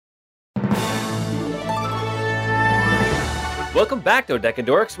Welcome back,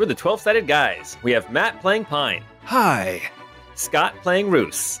 Dodecadorks. We're the 12-sided guys. We have Matt playing Pine. Hi. Scott playing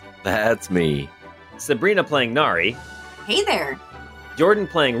Roos. That's me. Sabrina playing Nari. Hey there. Jordan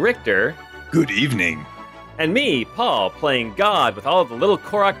playing Richter. Good evening. And me, Paul, playing God with all of the little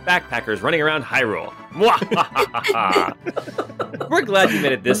Korok backpackers running around Hyrule. We're glad you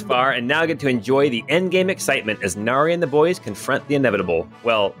made it this far and now get to enjoy the endgame excitement as Nari and the boys confront the inevitable.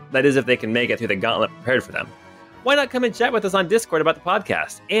 Well, that is if they can make it through the gauntlet prepared for them. Why not come and chat with us on Discord about the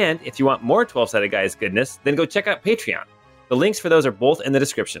podcast? And if you want more 12-Sided Guys goodness, then go check out Patreon. The links for those are both in the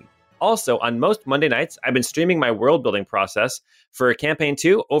description. Also, on most Monday nights, I've been streaming my world-building process for Campaign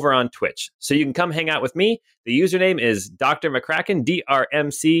 2 over on Twitch. So you can come hang out with me. The username is Dr. McCracken,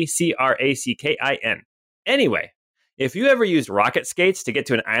 DRMCCRACKIN. Anyway, if you ever used rocket skates to get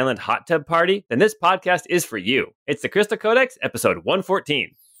to an island hot tub party, then this podcast is for you. It's the Crystal Codex, episode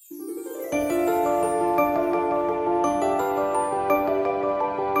 114.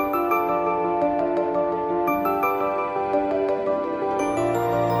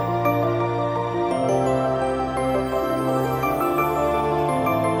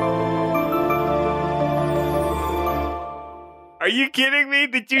 Are you kidding me?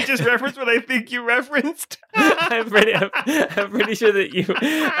 Did you just reference what I think you referenced? I'm pretty sure that you...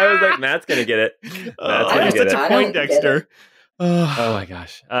 I was like, Matt's going to get it. I'm such a Poindexter. Oh my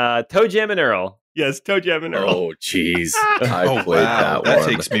gosh. Toe Jam and Earl. Yes, Toe Jam and Earl. Oh, jeez. I played that one. That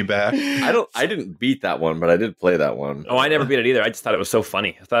takes me back. I didn't beat that one, but I did play that one. Oh, I never beat it either. I just thought it was so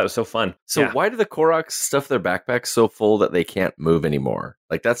funny. I thought it was so fun. So why do the Koroks stuff their backpacks so full that they can't move anymore?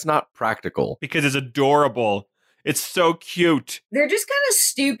 Like, that's not practical. Because it's adorable. It's so cute. They're just kind of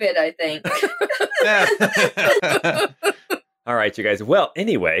stupid, I think. All right, you guys. Well,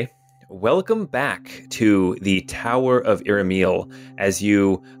 anyway, welcome back to the Tower of Iramil as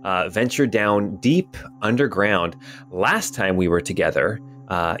you venture down deep underground. Last time we were together,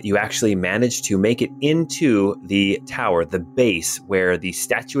 you actually managed to make it into the tower, the base where the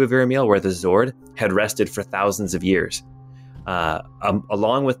statue of Iramil, where the Zord had rested for thousands of years.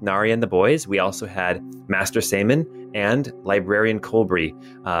 Along with Nari and the boys, we also had Master Saman and Librarian Colbury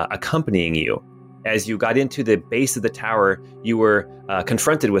accompanying you. As you got into the base of the tower, you were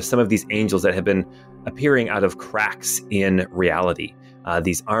confronted with some of these angels that had been appearing out of cracks in reality.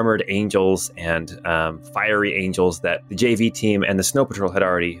 These armored angels and fiery angels that the JV team and the Snow Patrol had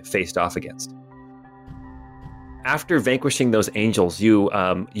already faced off against. After vanquishing those angels, you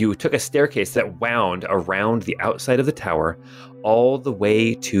took a staircase that wound around the outside of the tower all the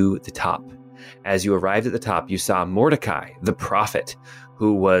way to the top. As you arrived at the top, you saw Mordecai, the prophet,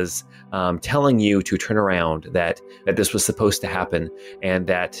 who was telling you to turn around, that this was supposed to happen, and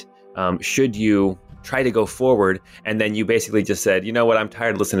that should you try to go forward, and then you basically just said, you know what, I'm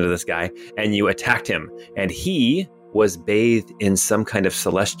tired of listening to this guy, and you attacked him. And he was bathed in some kind of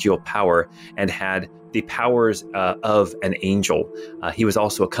celestial power and had the powers of an angel. He was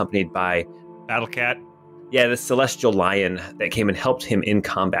also accompanied by Battle Cat. Yeah, the celestial lion that came and helped him in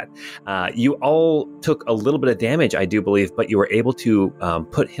combat. You all took a little bit of damage, I do believe, but you were able to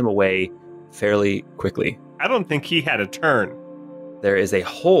put him away fairly quickly. I don't think he had a turn. There is a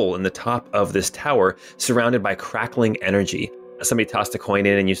hole in the top of this tower surrounded by crackling energy. Somebody tossed a coin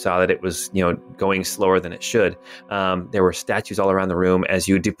in and you saw that it was, going slower than it should. There were statues all around the room. As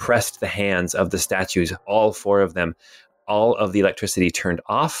you depressed the hands of the statues, all four of them, all of the electricity turned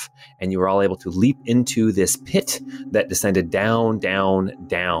off, and you were all able to leap into this pit that descended down, down,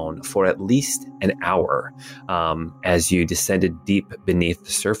 down for at least an hour as you descended deep beneath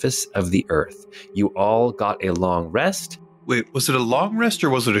the surface of the earth. You all got a long rest. Wait, was it a long rest or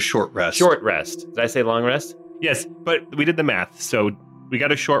was it a short rest? Short rest. Did I say long rest? Yes, but we did the math, so we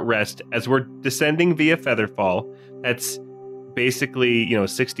got a short rest. As we're descending via Featherfall, that's basically,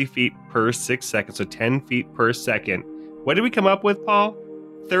 60 feet per 6 seconds, so 10 feet per second. What did we come up with, Paul?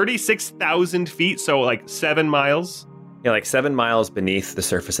 36,000 feet, so like 7 miles? Yeah, like 7 miles beneath the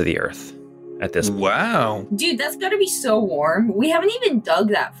surface of the earth at this point. Wow. Dude, that's gotta be so warm. We haven't even dug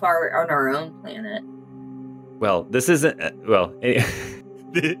that far on our own planet. Well, this isn't...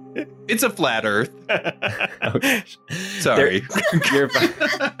 It's a flat Earth. Okay. Sorry. You're fine.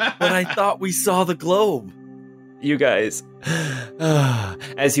 But I thought we saw the globe. You guys,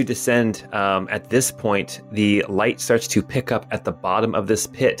 as you descend, at this point, the light starts to pick up at the bottom of this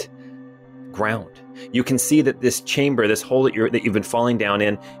pit ground. You can see that this chamber, this hole that you've been falling down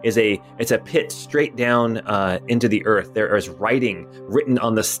in, it's a pit straight down into the earth. There is writing written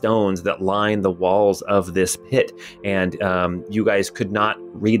on the stones that line the walls of this pit, and you guys could not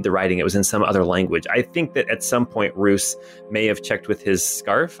read the writing. It was in some other language. I think that at some point Roos may have checked with his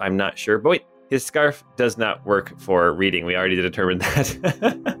scarf. I'm not sure, but wait. His scarf does not work for reading. We already determined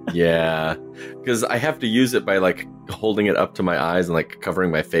that. Yeah, because I have to use it by like holding it up to my eyes and like covering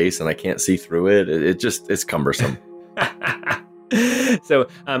my face, and I can't see through it. It's cumbersome. So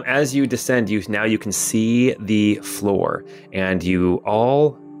as you descend, you can see the floor, and you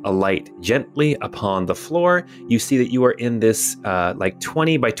all alight gently upon the floor. You see that you are in this like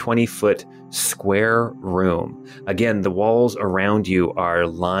 20 by 20 foot square room. Again, the walls around you are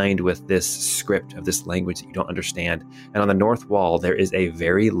lined with this script of this language that you don't understand. And on the north wall, there is a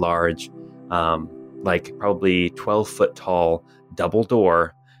very large, like probably 12 foot tall double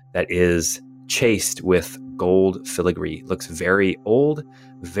door that is chased with gold filigree. Looks very old,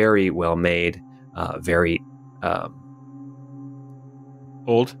 very well made, very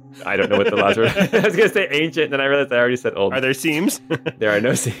Old. I don't know what the last word. I was going to say ancient, and then I realized I already said old. Are there seams? There are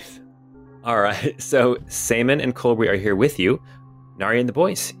no seams. All right. So Saman and Colby are here with you. Nari and the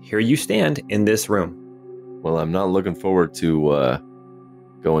boys, here you stand in this room. Well, I'm not looking forward to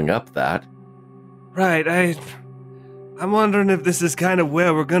going up that. Right. I'm wondering if this is kind of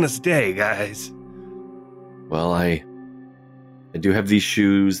where we're gonna stay, guys. Well, I do have these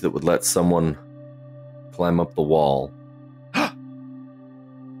shoes that would let someone climb up the wall.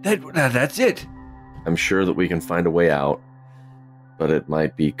 That's it. I'm sure that we can find a way out, but it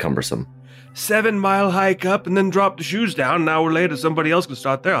might be cumbersome. 7-mile hike up and then drop the shoes down. An hour later, somebody else can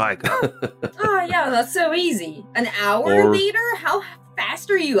start their hike up. Oh, yeah, that's so easy. An hour Or- later? How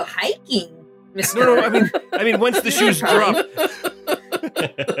fast are you hiking, Mr. No, I mean, once the shoes drop.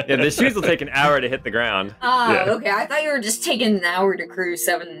 Yeah, the shoes will take an hour to hit the ground. Ah, Yeah. okay. I thought you were just taking an hour to cruise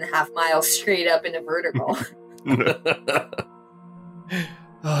 7.5 miles straight up into vertical.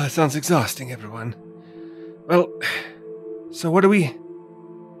 Oh, it sounds exhausting, everyone. Well, so what do you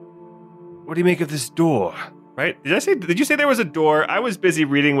make of this door? Right? Did you say there was a door? I was busy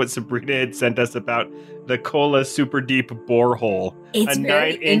reading what Sabrina had sent us about the Cola super deep borehole. It's a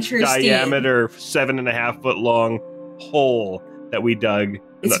very 9-inch interesting. diameter, 7.5 foot long hole that we dug.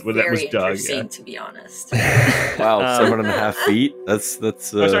 It's that was very dug. interesting, Yeah. to be honest. Wow, 7.5 feet? That's Oh,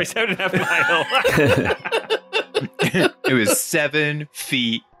 sorry, 7.5 miles. It was 7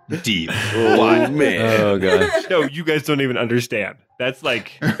 feet deep. oh, man. Oh, gosh. No, you guys don't even understand. That's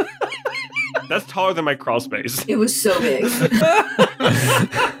like... That's taller than my crawl space. It was so big.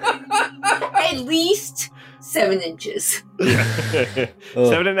 At least 7 inches. Yeah. Oh.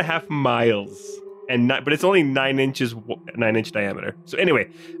 7.5 miles. But it's only 9 inches, 9-inch diameter. So anyway,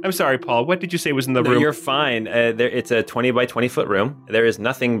 I'm sorry, Paul. What did you say was in the No, room? you're fine. It's a 20 by 20 foot room. There is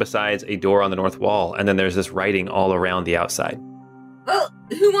nothing besides a door on the north wall, and then there's this writing all around the outside. Well,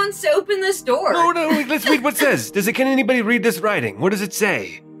 who wants to open this door? No, let's read what it says. Can anybody read this writing? What does it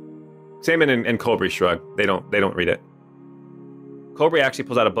say? Saman and Colby shrug. They don't read it. Colby actually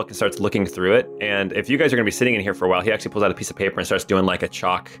pulls out a book and starts looking through it. And if you guys are going to be sitting in here for a while, he actually pulls out a piece of paper and starts doing like a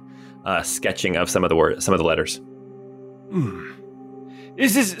chalk sketching of some of the words, some of the letters.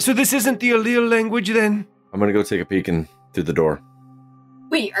 This isn't the Allele language then? I'm going to go take a peek in through the door.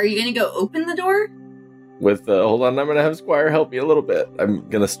 Wait, are you going to go open the door? Hold on, I'm going to have Squire help me a little bit. I'm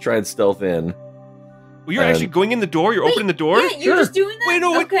going to try and stealth in. Well, you're actually going in the door? You're opening the door? Yeah, you're just doing that? Wait,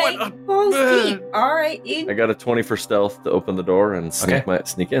 no, wait, okay. what? Balls deep. All right, dude. I got a 20 for stealth to open the door and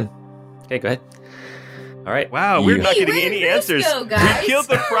sneak in. Okay, go ahead. All right. Wow, we're Yeah. not Hey, getting where any did Roos answers. go, guys? We killed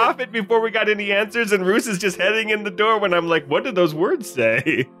the prophet before we got any answers, and Roos is just heading in the door when I'm like, what did those words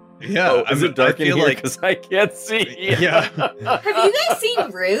say? Yeah, Is it dark I in feel here? like Because I can't see. yeah. Have you guys seen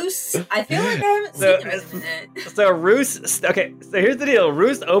Roos? I feel like I haven't So- seen him in a minute. So Roos, okay, so here's the deal.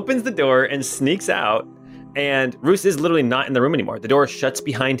 Roos opens the door and sneaks out, and Roos is literally not in the room anymore. The door shuts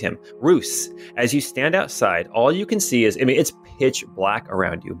behind him. Roos, as you stand outside, all you can see is, it's pitch black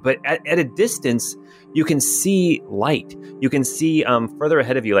around you, but at a distance, you can see light. You can see further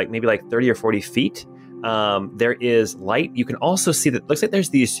ahead of you, like maybe like 30 or 40 feet, there is light. You can also see that, looks like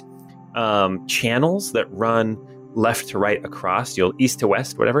there's these channels that run left to right across, east to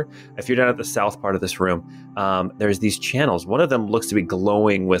west, whatever. If you're down at the south part of this room, there's these channels. One of them looks to be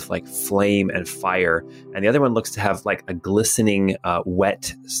glowing with like flame and fire, and the other one looks to have like a glistening,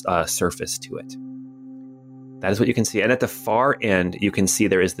 wet surface to it. That is what you can see. And at the far end, you can see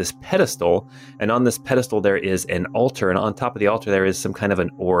there is this pedestal, and on this pedestal there is an altar, and on top of the altar there is some kind of an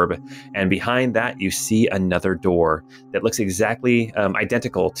orb. And behind that, you see another door that looks exactly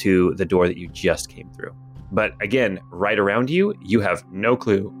identical to the door that you just came through. But again, right around you, you have no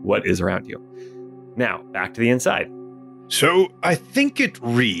clue what is around you. Now, back to the inside. So I think it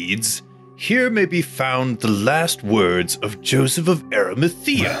reads, "Here may be found the last words of Joseph of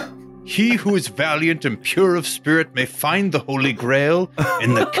Arimathea. He who is valiant and pure of spirit may find the Holy Grail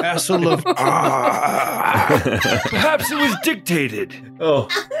in the castle of... Perhaps it was dictated. Oh,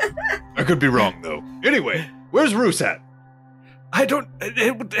 I could be wrong, though. Anyway, where's Roos at? I don't...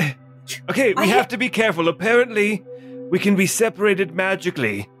 Okay, we have to be careful. Apparently, we can be separated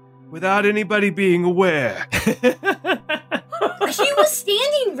magically without anybody being aware. He was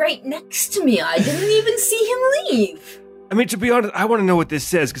standing right next to me. I didn't even see him leave. I mean, to be honest, I want to know what this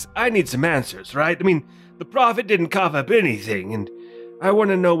says, because I need some answers, right? I mean, the prophet didn't cough up anything, and I want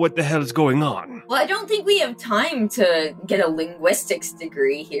to know what the hell is going on. Well, I don't think we have time to get a linguistics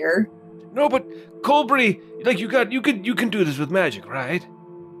degree here. No, but Colbury, like you can do this with magic, right?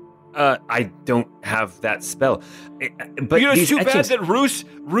 I don't have that spell. But You know, it's these too etchings- bad that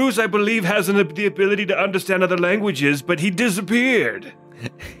Roos, I believe, has the ability to understand other languages, but he disappeared.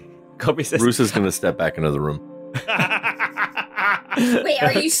 Kobe says, Bruce is going to step back into the room. Wait,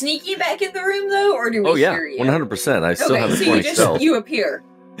 are you sneaking back in the room, though, or do we Oh, yeah, hear you? 100%. I still Okay, have a so 20 you just, stealth. you appear.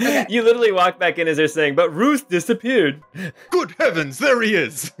 Okay. You literally walk back in as they're saying, but Ruth disappeared. Good heavens, there he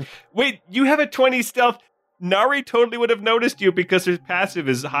is. Wait, you have a 20 stealth. Nari totally would have noticed you because her passive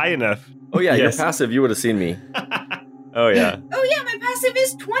is high enough. Oh, yeah, Yes. you're passive. You would have seen me. Oh, yeah. Oh, yeah, my passive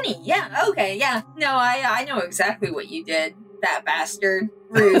is 20. Yeah, okay, yeah. No, I know exactly what you did, that bastard.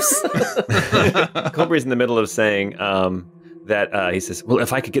 Roos. Colbury's in the middle of saying that he says, well,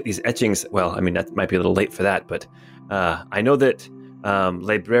 if I could get these etchings, well, I mean, that might be a little late for that, but I know that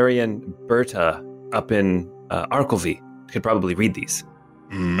librarian Berta up in Arkelvy could probably read these.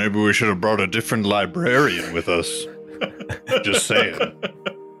 Maybe we should have brought a different librarian with us. Just saying.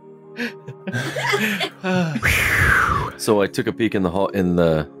 So I took a peek in the hall, on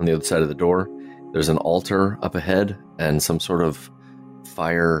the other side of the door. There's an altar up ahead and some sort of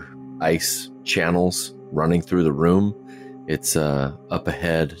fire ice channels running through the room. It's up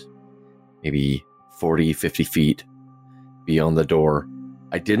ahead, maybe 40, 50 feet beyond the door.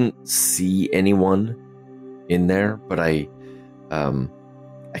 I didn't see anyone in there, but I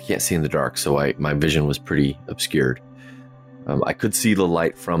can't see in the dark, so my vision was pretty obscured. I could see the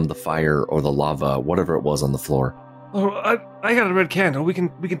light from the fire or the lava, whatever it was on the floor. Oh, I got a red candle. We can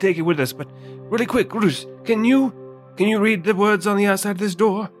take it with us, but really quick, Roos, can you read the words on the outside of this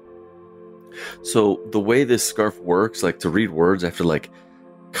door? So the way this scarf works, like to read words, I have to like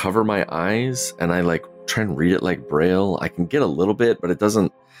cover my eyes and I like try and read it like Braille. I can get a little bit, but it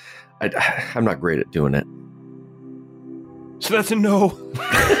doesn't. I'm not great at doing it. So that's a no.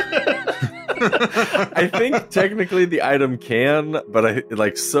 I think technically the item can, but I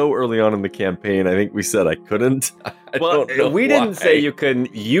like so early on in the campaign, I think we said I couldn't. I Well, don't know we why. didn't say you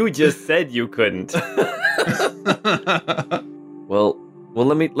couldn't. You just said you couldn't. Well,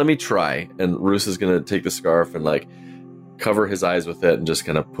 let me try. And Roos is gonna take the scarf and like cover his eyes with it and just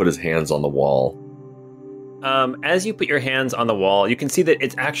kind of put his hands on the wall. As you put your hands on the wall, you can see that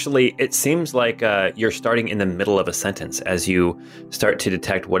it seems like you're starting in the middle of a sentence as you start to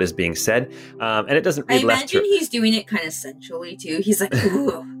detect what is being said. And it doesn't I read left imagine to... he's doing it kind of sensually, too. He's like,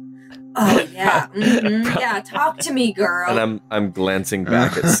 ooh. Oh, yeah. Yeah, talk to me, girl. And I'm glancing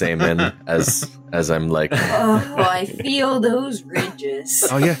back at Saman as I'm like, Oh, I feel those ridges.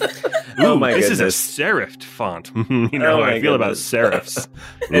 Oh yeah. Oh Ooh, my this is a goodness. serif font. You know Oh how my I feel about goodness. serifs.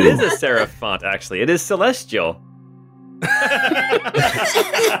 It is a serif font, actually. It is celestial.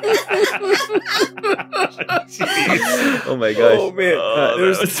 Oh my gosh. oh man, that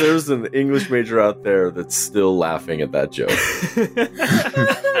was- there's an English major out there that's still laughing at that joke.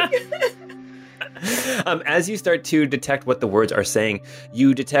 As you start to detect what the words are saying,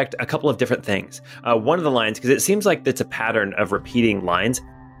 you detect a couple of different things. One of the lines, because it seems like it's a pattern of repeating lines,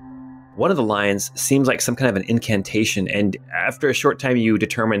 one of the lines seems like some kind of an incantation, and after a short time you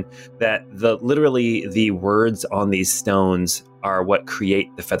determine that literally the words on these stones are what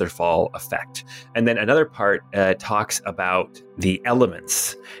create the Featherfall effect. And then another part talks about the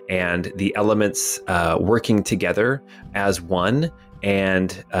elements, and the elements working together as one,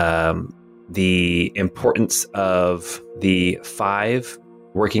 and the importance of the 5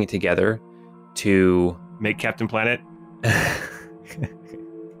 working together to Make Captain Planet.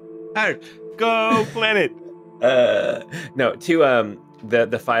 Go Planet. no, to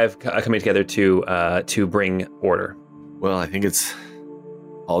the 5 coming together to bring order. Well, I think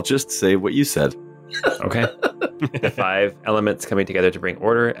I'll just say what you said. Okay. The 5 elements coming together to bring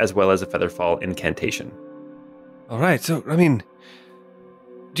order, as well as a Featherfall incantation. All right. So I mean,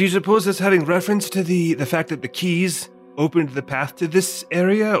 do you suppose that's having reference to the fact that the keys opened the path to this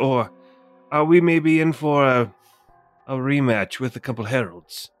area, or are we maybe in for a rematch with a couple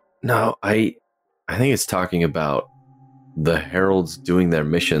heralds? No, I think it's talking about the heralds doing their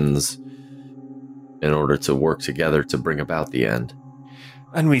missions in order to work together to bring about the end.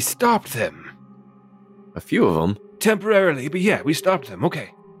 And we stopped them. A few of them. Temporarily, but yeah, we stopped them.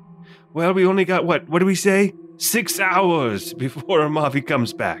 Okay. Well, we only got, what do we say? 6 hours before Amavi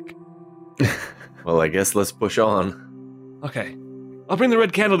comes back. Well, I guess let's push on. Okay. I'll bring the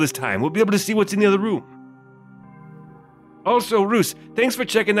red candle this time. We'll be able to see what's in the other room. Also, Roos, thanks for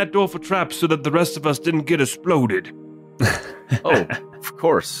checking that door for traps so that the rest of us didn't get exploded. Oh, of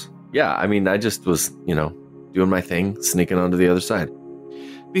course. Yeah, I mean, I just was, doing my thing, sneaking onto the other side.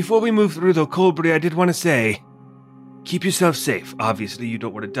 Before we move through, though, Colbury, I did want to say, keep yourself safe. Obviously, you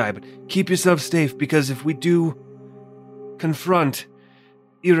don't want to die, but keep yourself safe, because if we do confront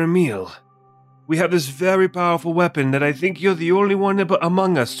Iramil, we have this very powerful weapon that I think you're the only one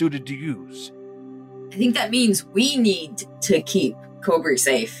among us suited to use. I think that means we need to keep Cobra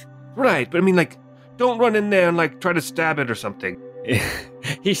safe. Right, but I mean, don't run in there and, try to stab it or something.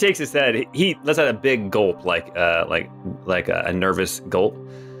 He shakes his head. He lets out a big gulp, like a nervous gulp,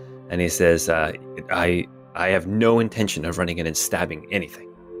 and he says, I have no intention of running in and stabbing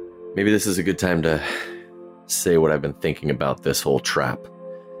anything. Maybe this is a good time to say what I've been thinking about this whole trap.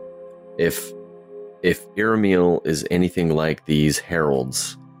 If Iramil is anything like these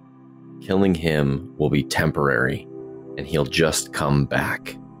heralds, killing him will be temporary, and he'll just come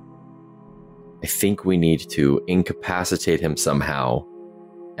back. I think we need to incapacitate him somehow,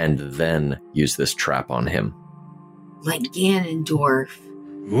 and then use this trap on him. Like Ganondorf.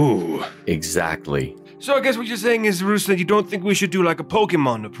 Ooh. Exactly. So I guess what you're saying is, Roos, that you don't think we should do a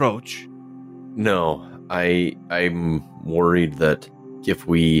Pokemon approach? No, I'm worried that if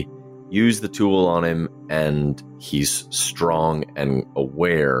we use the tool on him and he's strong and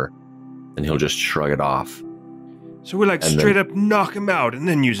aware, then he'll just shrug it off. So we straight up knock him out and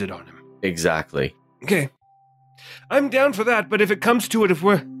then use it on him. Exactly. Okay. I'm down for that, but if it comes to it,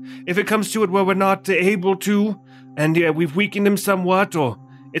 where we're not able to, and we've weakened him somewhat, or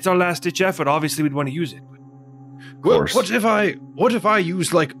it's our last ditch effort, obviously we'd want to use it. Of course. What if I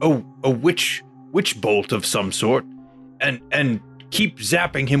use a witch bolt of some sort and keep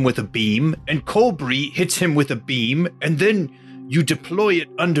zapping him with a beam, and Colbury hits him with a beam, and then you deploy it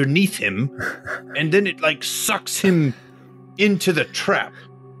underneath him, and then it sucks him into the trap.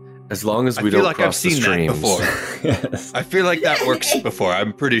 As long as we I feel don't like I've cross the seen that streams. before. Yes. I feel like that works before,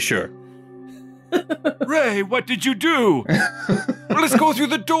 I'm pretty sure. Ray, what did you do? Let's go through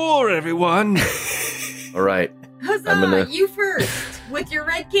the door, everyone. All right. Huzzah! You first, with your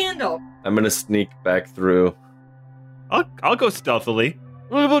red candle. I'm gonna sneak back through. I'll go stealthily.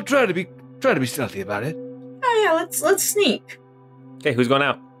 We'll try to be stealthy about it. Oh yeah, let's sneak. Okay, who's going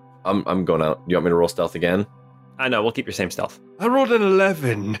out? I'm going out. You want me to roll stealth again? I know, we'll keep your same stealth. I rolled an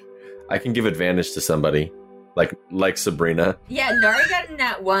 11. I can give advantage to somebody, like Sabrina. Yeah, Nari got in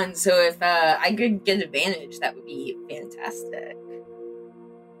that one, so if I could get advantage, that would be fantastic.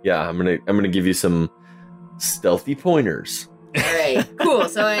 Yeah, I'm gonna give you some stealthy pointers. All right, cool.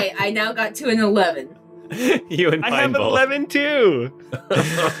 So I now got to an 11. You and I Pine have an both. 11 too.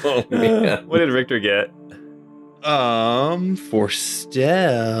 Oh man. What did Richter get? For stealth,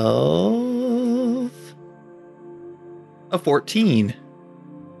 a 14.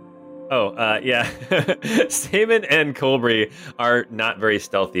 Oh, yeah. Saman and Colbury are not very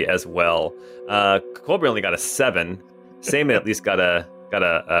stealthy as well. Colbury only got a 7. Saman at least got a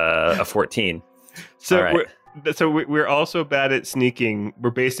 14. So All right. we're also bad at sneaking.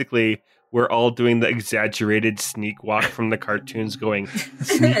 We're all doing the exaggerated sneak walk from the cartoons, going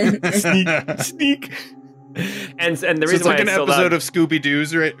sneak, sneak, sneak. And the So reason it's why like an it's so episode loud, of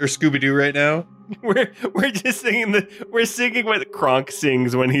Scooby-Doo right now. We're just singing we're singing what Kronk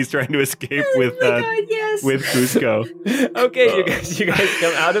sings when he's trying to escape with Oh my God, yes. with Cusco. Okay, you guys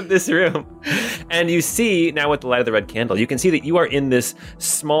come out of this room, and you see now with the light of the red candle, you can see that you are in this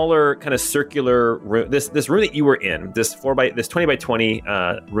smaller kind of circular room. This room that you were in, this 20 by 20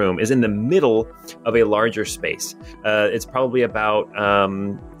 room, is in the middle of a larger space. It's probably about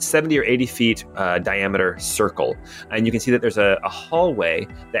 70 or 80 feet diameter circle, and you can see that there's a hallway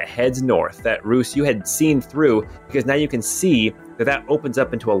that heads north that Roos you had seen through, because now you can see that opens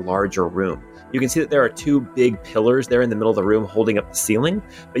up into a larger room. You can see that there are 2 big pillars there in the middle of the room holding up the ceiling,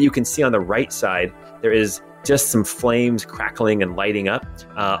 but you can see on the right side there is just some flames crackling and lighting up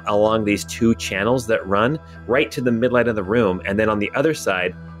along these 2 channels that run right to the midlight of the room. And then on the other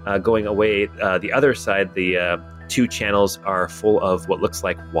side, going away, the other side, the 2 channels are full of what looks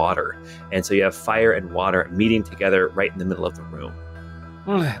like water. And so you have fire and water meeting together right in the middle of the room.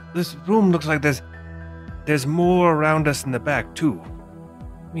 Well, this room looks like there's more around us in the back too.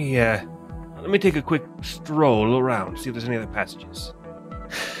 Let me take a quick stroll around, see if there's any other passages.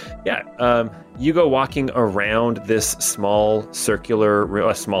 Yeah, you go walking around this small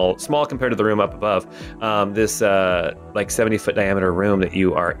circular, small compared to the room up above, this like 70-foot diameter room that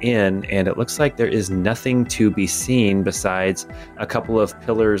you are in, and it looks like there is nothing to be seen besides a couple of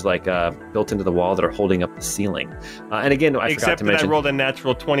pillars like built into the wall that are holding up the ceiling. And again, I forgot to mention, I rolled a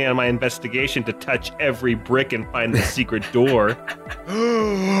natural 20 on my investigation to touch every brick and find the secret door.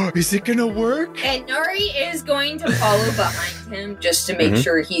 Is it gonna work? And Nari is going to follow behind him just to make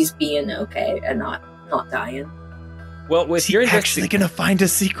sure he's being okay and not dying. well, with your actually gonna find a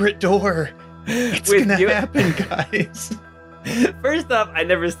secret door. It's With gonna you- happen, guys. First off, I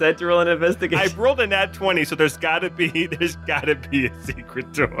never said to roll an I investigation. rolled a nat 20, so there's gotta be a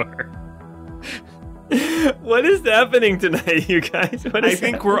secret door. What is happening tonight, you guys? What I is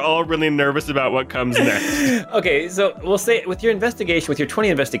think we're all really nervous about what comes next. Okay, so we'll say with your investigation, with your 20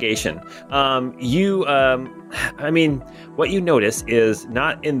 investigation, what you notice is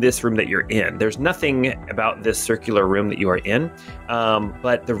not in this room that you're in. There's nothing about this circular room that you are in,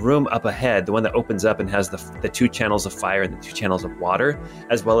 but the room up ahead, the one that opens up and has the two channels of fire and the two channels of water,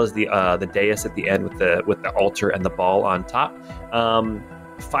 as well as the dais at the end with the altar and the ball on top.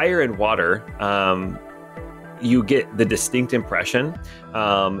 Fire and water, you get the distinct impression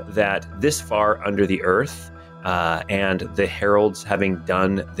that this far under the earth, and the heralds having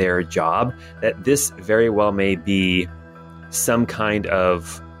done their job, that this very well may be some kind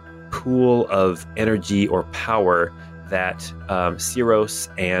of pool of energy or power that Siros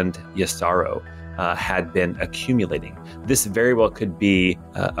and Yasaro had been accumulating. This very well could be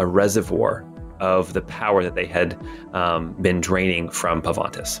a reservoir of the power that they had been draining from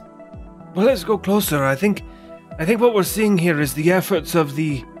Pavantis. Well, let's go closer. I think what we're seeing here is the efforts of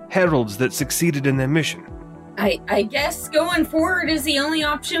the heralds that succeeded in their mission. I guess going forward is the only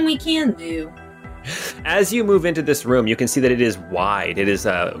option we can do. As you move into this room, you can see that it is wide. It is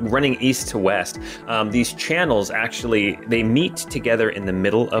running east to west. These channels actually, they meet together in the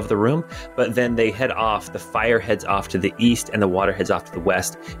middle of the room, but then they head off. The fire heads off to the east and the water heads off to the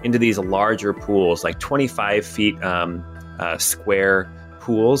west into these larger pools, like 25 feet square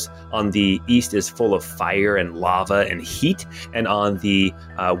pools. On the east is full of fire and lava and heat, and on the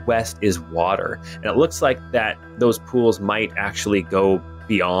west is water. And it looks like that those pools might actually go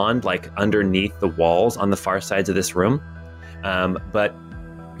beyond, like underneath the walls on the far sides of this room. But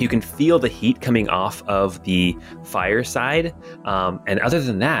you can feel the heat coming off of the fire side. And other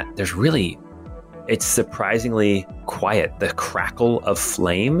than that, it's surprisingly quiet. The crackle of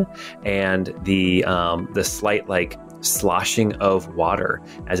flame and the slight like sloshing of water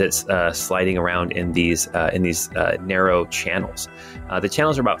as it's sliding around in these narrow channels. The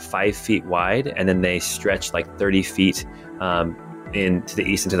channels are about 5 feet wide, and then they stretch like 30 feet into the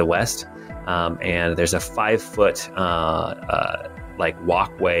east and to the west, and there's a 5-foot like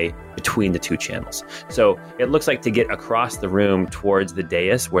walkway between the two channels. So it looks like to get across the room towards the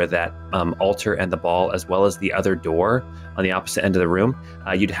dais where that altar and the ball, as well as the other door on the opposite end of the room,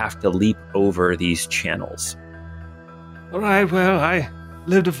 you'd have to leap over these channels. All right, well, I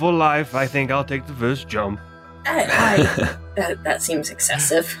lived a full life. I think I'll take the first jump. That seems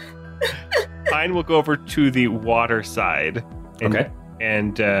excessive. Pine will go over to the water side.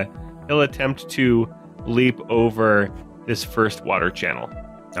 And he'll attempt to leap over this first water channel.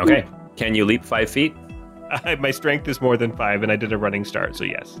 Okay. Can you leap 5 feet? My strength is more than 5, and I did a running start, so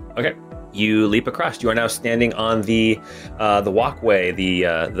yes. Okay. You leap across. You are now standing on the walkway, the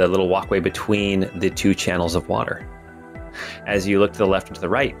little walkway between the two channels of water. As you look to the left and to the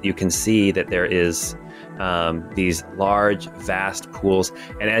right, you can see that there is these large, vast pools.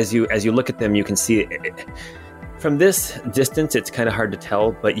 And as you look at them, you can see from this distance, it's kind of hard to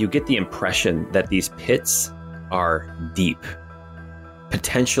tell, but you get the impression that these pits are deep,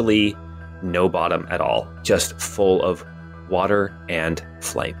 potentially no bottom at all, just full of water and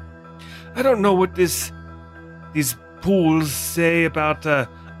flame. I don't know what these pools say about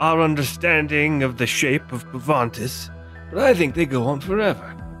our understanding of the shape of Pavantis, but I think they go on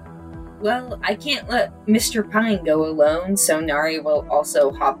forever. Well, I can't let Mr. Pine go alone, so Nari will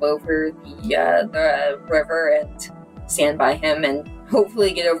also hop over the river and stand by him and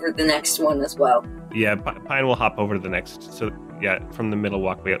hopefully get over the next one as well. Yeah, Pine will hop over to the next. So, yeah, from the middle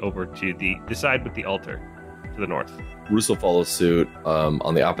walkway over to the side with the altar to the north. Russell follows suit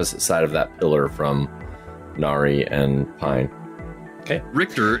on the opposite side of that pillar from Nari and Pine. Okay.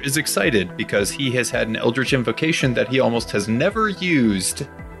 Richter is excited because he has had an Eldritch invocation that he almost has never used,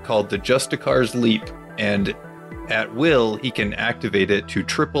 called the Justicar's Leap, and at will he can activate it to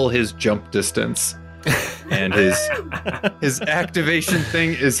triple his jump distance. And his activation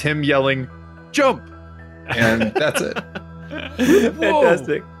thing is him yelling, jump. And that's it.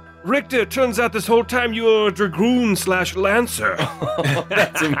 Fantastic. Richter, turns out this whole time you were a dragoon/lancer.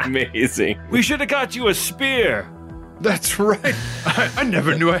 That's amazing. We should have got you a spear. That's right. I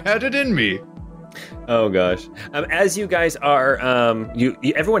never knew I had it in me. Oh gosh! As you guys are,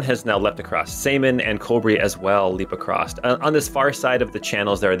 everyone has now leapt across. Saman and Colbury as well leap across. On this far side of the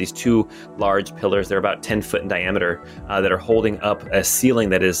channels, there are these two large pillars. They're about 10 foot in diameter that are holding up a ceiling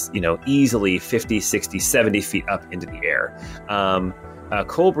that is, easily 50, 60, 70 feet up into the air.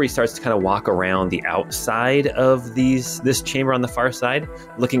 Colbury starts to kind of walk around the outside of this chamber on the far side,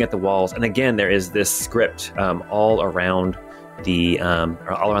 looking at the walls. And again, there is this script all around the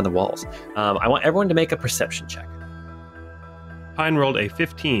walls. I want everyone to make a perception check. Pine rolled a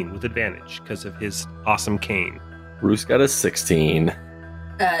 15 with advantage because of his awesome cane. Bruce got a 16.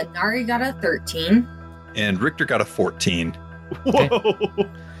 Nari got a 13. And Richter got a 14. Whoa!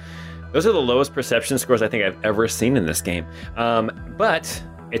 Those are the lowest perception scores I think I've ever seen in this game. But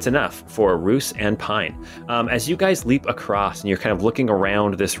it's enough for Roos and Pine. As you guys leap across and you're kind of looking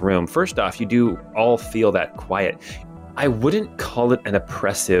around this room, first off, you do all feel that quiet. I wouldn't call it an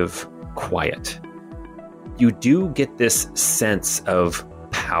oppressive quiet. You do get this sense of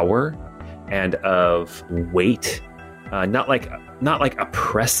power and of weight, not like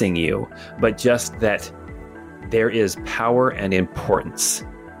oppressing you, but just that there is power and importance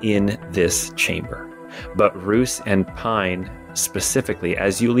in this chamber. But Roos and Pine specifically,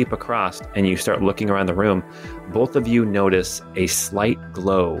 as you leap across and you start looking around the room, both of you notice a slight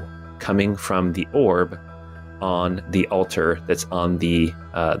glow coming from the orb on the altar that's on the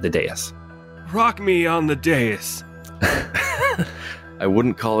dais. Rock me on the dais. I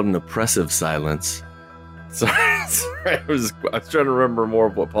wouldn't call it an oppressive silence. Sorry, I was trying to remember more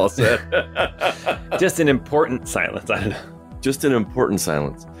of what Paul said. Just an important silence. I don't know. Just an important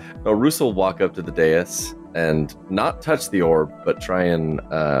silence. Now, Roos will walk up to the dais and not touch the orb, but try and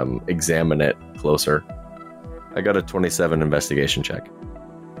examine it closer. I got a 27 investigation check.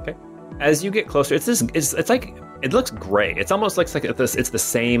 Okay. As you get closer, it's like it looks gray. It's almost like it's the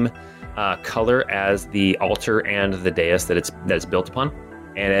same color as the altar and the dais that it's built upon.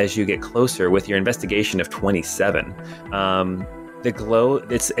 And as you get closer, with your investigation of 27, the glow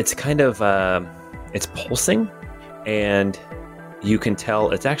it's kind of it's pulsing, and you can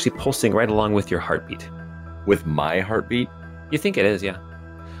tell it's actually pulsing right along with your heartbeat. With my heartbeat? You think it is, yeah,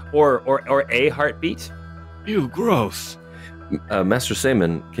 or a heartbeat. Ew, gross. Master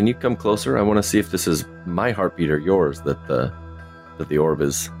Saman, can you come closer? I want to see if this is my heartbeat or yours that the orb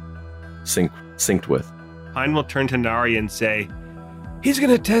is synced with. Pine will turn to Nari and say, he's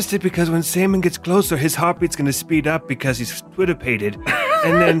going to test it because when Saman gets closer, his heartbeat's going to speed up because he's Twitter-pated.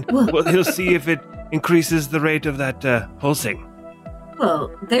 And then he'll see if it increases the rate of that pulsing.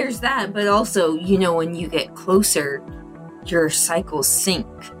 Well, there's that, but also, when you get closer, your cycles sync,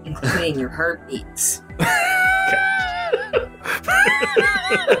 including your heartbeats.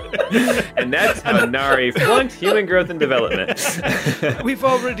 And that's how Nari flunked human growth and development. We've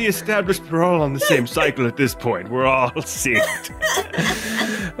already established we're all on the same cycle at this point. We're all synced.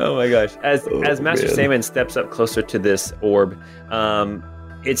 Oh my gosh. As Master Saman steps up closer to this orb,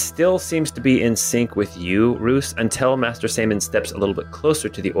 it still seems to be in sync with you, Roos, until Master Saman steps a little bit closer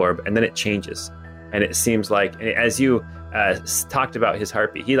to the orb, and then it changes. And it seems like, as you talked about his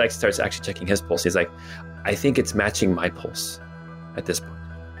heartbeat, he starts actually checking his pulse. He's like, I think it's matching my pulse at this point.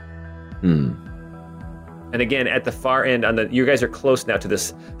 And again, at the far end, you guys are close now to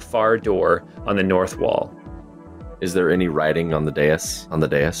this far door on the north wall. Is there any writing on the dais?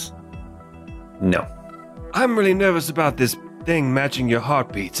 No. I'm really nervous about this thing matching your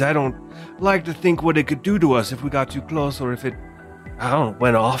heartbeats. I don't like to think what it could do to us if we got too close, or if it,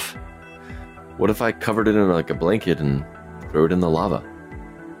 went off. What if I covered it in a blanket and threw it in the lava?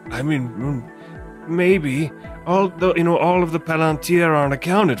 I mean, maybe. All of the Palantir aren't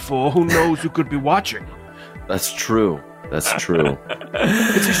accounted for. Who knows who could be watching? That's true. It's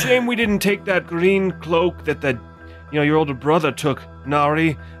a shame we didn't take that green cloak that your older brother took,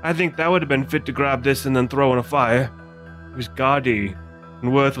 Nari. I think that would have been fit to grab this and then throw in a fire. It was gaudy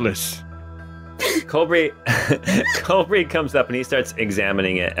and worthless. Colbury comes up and he starts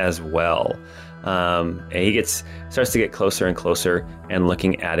examining it as well. And he starts to get closer and closer and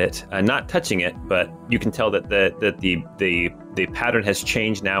looking at it, not touching it, but you can tell that the pattern has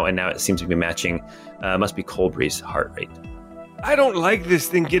changed now, and now it seems to be matching. Must be Colbury's heart rate. I don't like this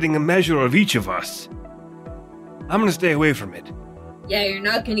thing getting a measure of each of us. I'm gonna stay away from it. Yeah, you're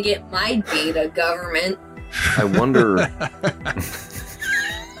not gonna get my data, government. I wonder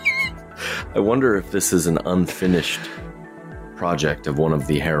if this is an unfinished project of one of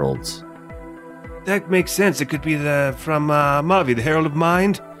the heralds. that makes sense. It could be from Mavi, the Herald of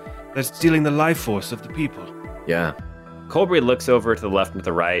Mind, that's stealing the life force of the people. Yeah. Colbury looks over to the left and to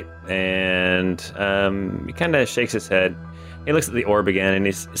the right, and he kind of shakes his head. He looks at the orb again, and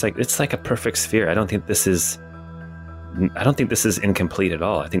he's like, "It's like a perfect sphere. I don't think this is incomplete at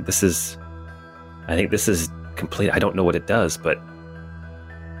all. I think this is complete. I don't know what it does, but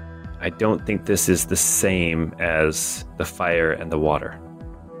I don't think this is the same as the fire and the water."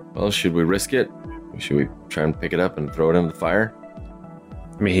 Well, should we risk it? Should we try and pick it up and throw it in the fire?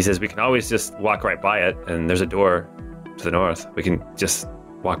 I mean, he says we can always just walk right by it, and there's a door to the north. We can just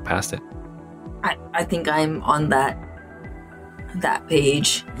walk past it. I think I'm on that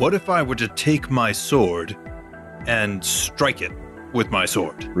page. What if I were to take my sword and strike it with my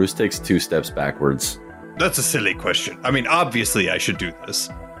sword? Roos takes 2 steps backwards. That's a silly question. I mean, obviously I should do this.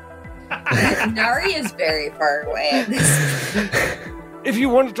 Nari is very far away at this. If you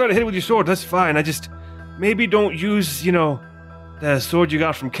want to try to hit it with your sword, that's fine. I just maybe don't use, the sword you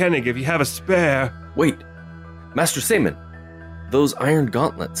got from Kennig if you have a spare. Wait, Master Seaman, those iron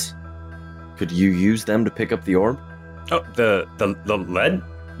gauntlets. Could you use them to pick up the orb? Oh, the lead?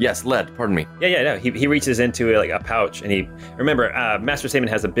 Yes, lead, pardon me. Yeah, no. He reaches into a pouch, and remember, Master Seaman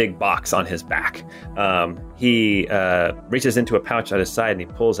has a big box on his back. He reaches into a pouch at his side, and he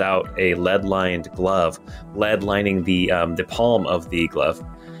pulls out a lead-lined glove, lead lining the palm of the glove,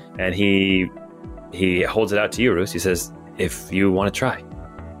 and he holds it out to you, Roos. He says, "If you want to try."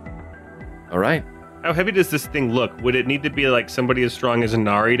 All right. How heavy does this thing look? Would it need to be like somebody as strong as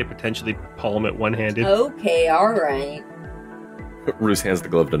Inari to potentially palm it one-handed? Okay, alright. Roos hands the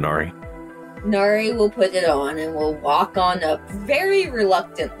glove to Nari. Nari will put it on and will walk on up very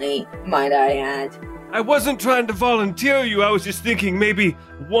reluctantly, might I add. I wasn't trying to volunteer you. I was just thinking maybe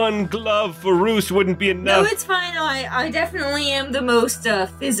one glove for Roos wouldn't be enough. No, it's fine. I definitely am the most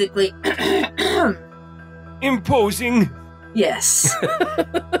physically imposing. Yes.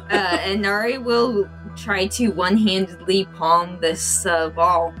 And Nari will try to one-handedly palm this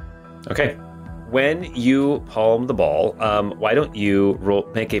ball. Okay. When you palm the ball, why don't you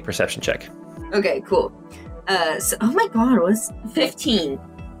make a perception check? Okay, cool. Oh my god, it was 15.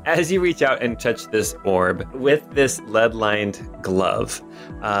 As you reach out and touch this orb with this lead-lined glove,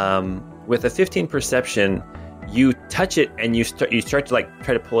 with a 15 perception, you touch it and you start to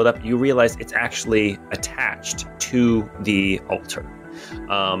try to pull it up. You realize it's actually attached to the altar.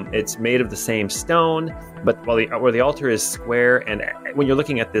 It's made of the same stone, but where the altar is square, and when you're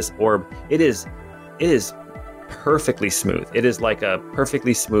looking at this orb, it is perfectly smooth. It is like a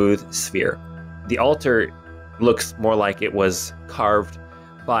perfectly smooth sphere. The altar looks more like it was carved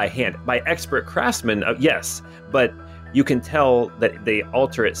by hand, by expert craftsmen, yes, but you can tell that the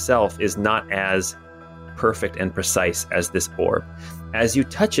altar itself is not as perfect and precise as this orb. As you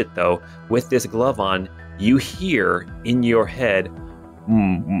touch it, though, with this glove on, you hear in your head,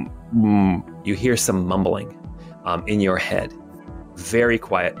 you hear some mumbling in your head. Very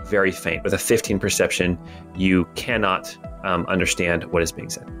quiet, very faint. With a 15 perception, you cannot understand what is being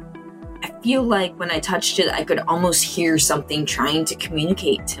said. I feel like when I touched it, I could almost hear something trying to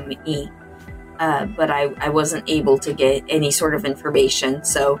communicate to me, but I wasn't able to get any sort of information,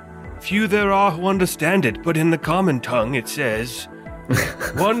 so... Few there are who understand it, but in the common tongue it says,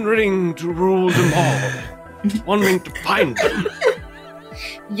 "One ring to rule them all, one ring to find them."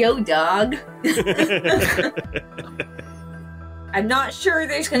 Yo, dog. I'm not sure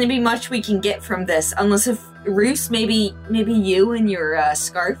there's going to be much we can get from this, unless if Roos, maybe you and your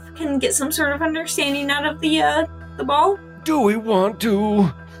scarf can get some sort of understanding out of the ball. Do we want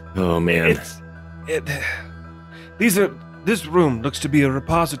to? Oh man, This room looks to be a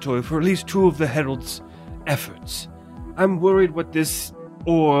repository for at least 2 of the Herald's efforts. I'm worried what this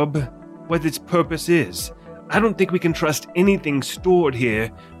orb, what its purpose is. I don't think we can trust anything stored here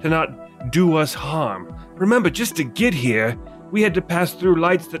to not do us harm. Remember, just to get here, we had to pass through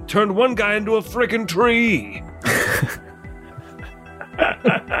lights that turned one guy into a frickin' tree.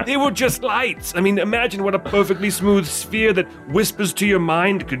 They were just lights. I mean, imagine what a perfectly smooth sphere that whispers to your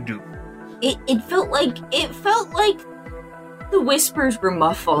mind could do. It felt like the whispers were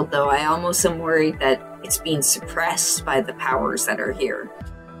muffled, though. I almost am worried that it's being suppressed by the powers that are here.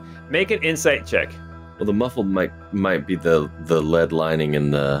 Make an insight check. well, the muffled might be the lead lining in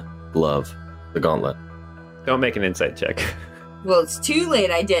the glove, the gauntlet. Don't make an insight check. Well, it's too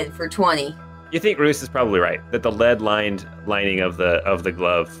late. I did for 20. You think Roos is probably right that the lead-lined lining of the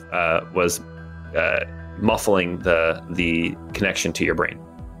glove was muffling the connection to your brain.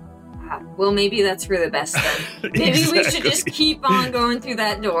 Well, maybe that's for the best then. Maybe we should just keep on going through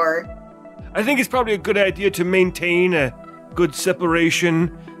that door. I think it's probably a good idea to maintain a good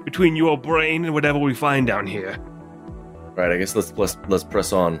separation between your brain and whatever we find down here. Right, I guess let's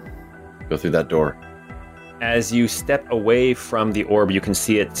press on. Go through that door. As you step away from the orb, you can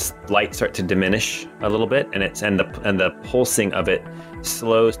see its light start to diminish a little bit, and the pulsing of it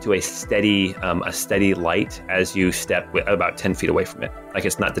slows to a steady light as you step about 10 feet away from it. Like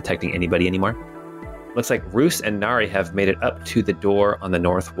it's not detecting anybody anymore. Looks like Roos and Nari have made it up to the door on the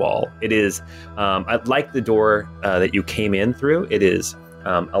north wall. It is, like the door that you came in through, it is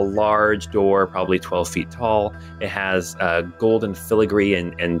a large door, probably 12 feet tall. It has golden filigree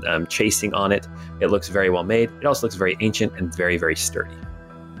and chasing on it. It looks very well made. It also looks very ancient and very, very sturdy.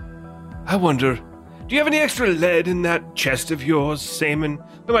 I wonder, do you have any extra lead in that chest of yours, Saman?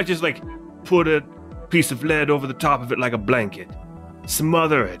 I might just, put a piece of lead over the top of it like a blanket.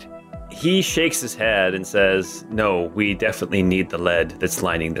 Smother it. He shakes his head and says, no, we definitely need the lead that's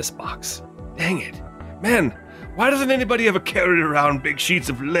lining this box. Dang it. Man, why doesn't anybody ever carry around big sheets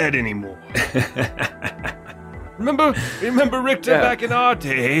of lead anymore? Remember Richter back in our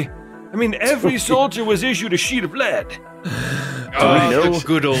day? I mean, every soldier was issued a sheet of lead. The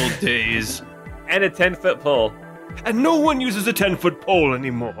good old days. And a 10-foot pole. And no one uses a 10-foot pole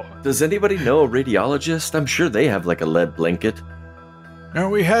anymore. Does anybody know a radiologist? I'm sure they have a lead blanket. Now,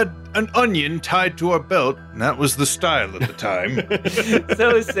 we had an onion tied to our belt, and that was the style at the time.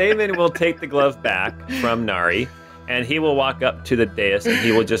 So Saman will take the glove back from Nari, and he will walk up to the dais, and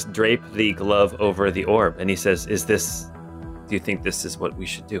he will just drape the glove over the orb. And he says, do you think this is what we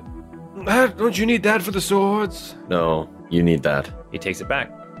should do? Don't you need that for the swords? No, you need that. He takes it back.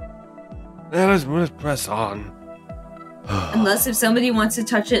 Let's press on. Unless if somebody wants to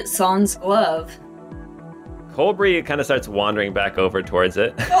touch it, Sans glove. Colbury kind of starts wandering back over towards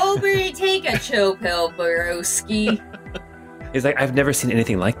it. Colbury, take a chill pill, Borowski. He's like, I've never seen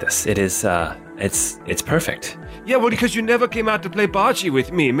anything like this. It is, it's perfect. Yeah, well, because you never came out to play bocce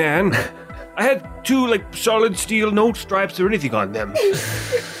with me, man. I had 2, solid steel, no stripes or anything on them.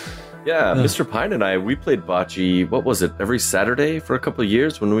 Yeah, Mr. Pine and I, we played bocce, what was it, every Saturday for a couple of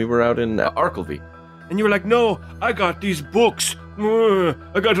years when we were out in Arkleby. And you were like, no, I got these books.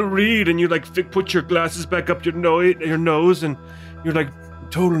 I got to read. And you put your glasses back up your nose, and you're like,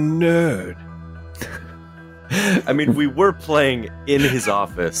 total nerd. I mean, we were playing in his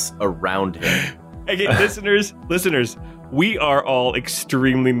office around him. Okay, listeners, we are all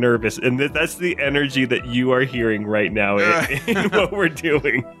extremely nervous, and that's the energy that you are hearing right now in what we're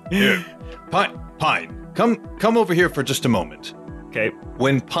doing. Yeah. Pine, come over here for just a moment. Okay.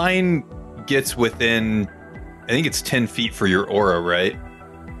 When Pine gets within, I think it's 10 feet for your aura, right?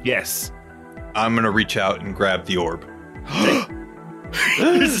 Yes. I'm going to reach out and grab the orb.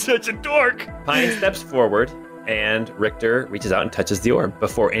 You're such a dork. Pine steps forward, and Richter reaches out and touches the orb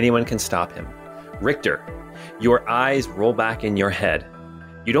before anyone can stop him. Richter, your eyes roll back in your head.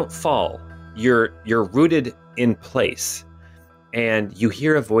 You don't fall. You're rooted in place, and you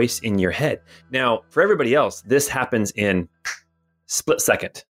hear a voice in your head. Now, for everybody else, this happens in split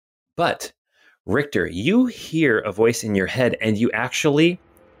second. But Richter, you hear a voice in your head, and you actually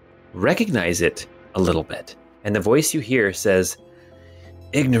recognize it a little bit. And the voice you hear says,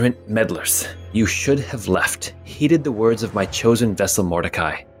 "Ignorant meddlers, you should have left, heeded the words of my chosen vessel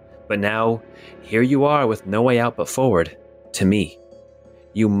Mordecai. But now, here you are with no way out but forward, to me.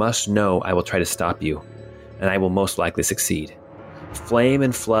 You must know I will try to stop you, and I will most likely succeed. Flame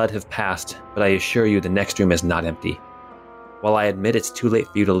and flood have passed, but I assure you the next room is not empty. While I admit it's too late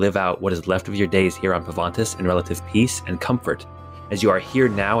for you to live out what is left of your days here on Pavantis in relative peace and comfort, as you are here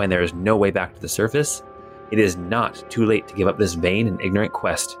now and there is no way back to the surface, it is not too late to give up this vain and ignorant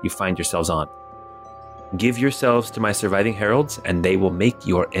quest you find yourselves on. Give yourselves to my surviving heralds, and they will make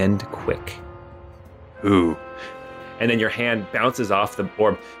your end quick." Ooh. And then your hand bounces off the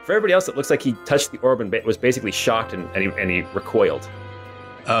orb. For everybody else, it looks like he touched the orb and was basically shocked and he recoiled.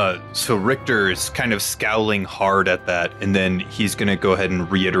 So Richter is kind of scowling hard at that, and then he's going to go ahead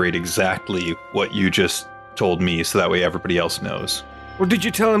and reiterate exactly what you just told me, so that way everybody else knows. Well, did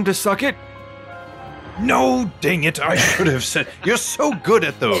you tell him to suck it? No, dang it, I should have said. You're so good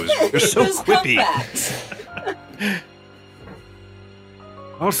at those. You're so Those quippy. comebacks.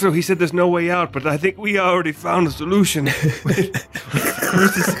 Also, he said there's no way out, but I think we already found a solution.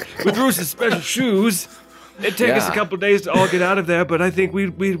 with Roos's special shoes. It'd take us a couple days to all get out of there, but I think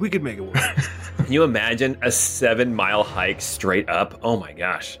we could make it work. Can you imagine a 7-mile hike straight up? Oh my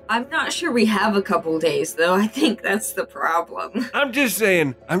gosh. I'm not sure we have a couple days, though. I think that's the problem. I'm just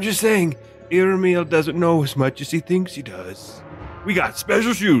saying, Iramiel doesn't know as much as he thinks he does. We got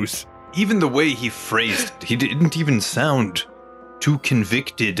special shoes. Even the way he phrased it, he didn't even sound too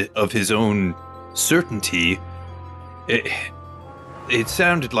convicted of his own certainty. it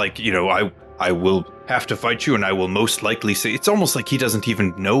sounded like, I will have to fight you, and I will most likely say it's almost like he doesn't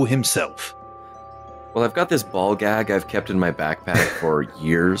even know himself. Well, I've got this ball gag I've kept in my backpack for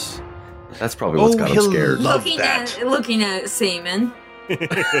years. That's probably what's got him he'll scared. love Looking at Seaman.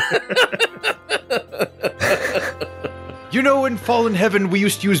 In Fallen Heaven, we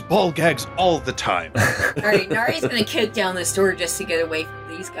used to use ball gags all the time. Alright, Nari's gonna kick down this door just to get away from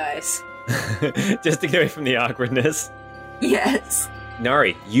these guys. Just to get away from the awkwardness. Yes.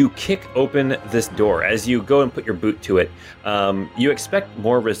 Nari, you kick open this door. As you go and put your boot to it, you expect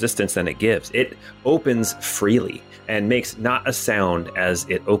more resistance than it gives. It opens freely and makes not a sound as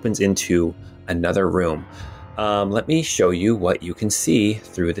it opens into another room. Let me show you what you can see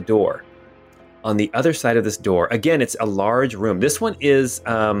through the door. On the other side of this door, again, it's a large room. This one is,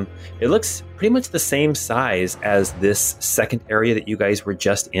 it looks pretty much the same size as this second area that you guys were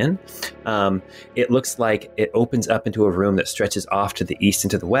just in. It looks like it opens up into a room that stretches off to the east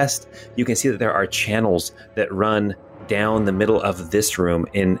and to the west. You can see that there are channels that run down the middle of this room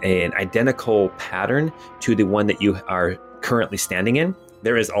in an identical pattern to the one that you are currently standing in.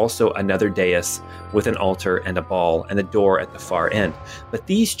 There is also another dais with an altar and a ball and a door at the far end. But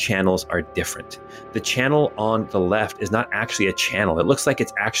these channels are different. The channel on the left is not actually a channel. It looks like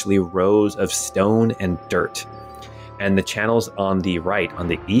it's actually rows of stone and dirt. And the channels on the right, on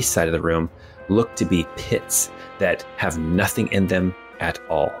the east side of the room, look to be pits that have nothing in them at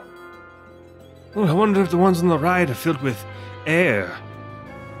all. Well, I wonder if the ones on the right are filled with air,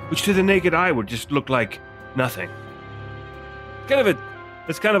 which to the naked eye would just look like nothing.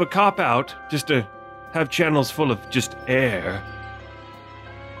 It's kind of a cop-out just to have channels full of just air.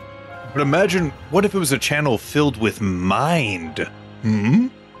 But imagine, what if it was a channel filled with mind? You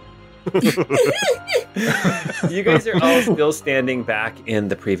guys are all still standing back in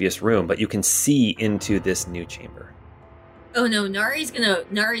the previous room, but you can see into this new chamber. Oh no, Nari's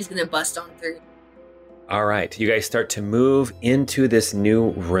gonna bust on through. All right, you guys start to move into this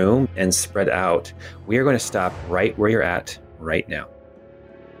new room and spread out. We are going to stop right where you're at right now.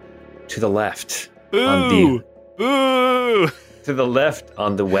 To the left, Boo! To the left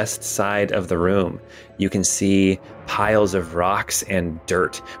on the west side of the room, you can see piles of rocks and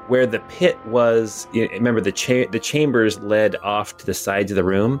dirt. Where the pit was, remember the chambers led off to the sides of the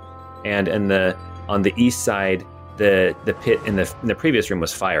room, and on the east side, the pit in the previous room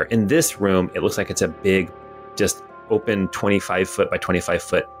was fire. In this room, it looks like it's a big, just open 25 foot by 25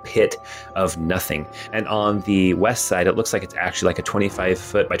 foot pit of nothing. And on the west side, it looks like it's actually like a 25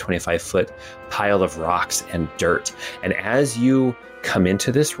 foot by 25 foot pile of rocks and dirt. And as you come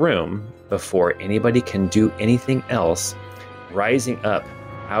into this room, before anybody can do anything else, rising up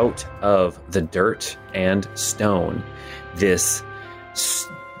out of the dirt and stone, this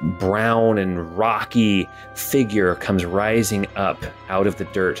brown and rocky figure comes rising up out of the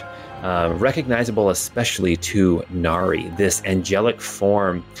dirt. Recognizable especially to Nari, this angelic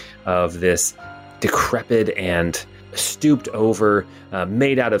form of this decrepit and stooped over,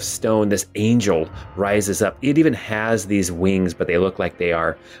 made out of stone. This angel rises up. It even has these wings, but they look like they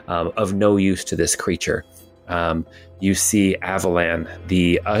are of no use to this creature. You see Avalan,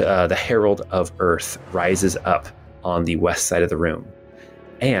 the herald of Earth, rises up on the west side of the room,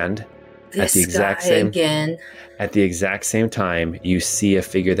 and at the exact same time, you see a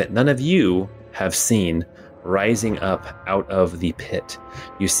figure that none of you have seen rising up out of the pit.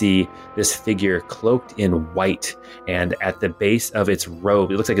 You see this figure cloaked in white, and at the base of its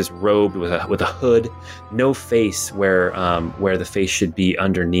robe, it looks like it's robed with a hood, no face where the face should be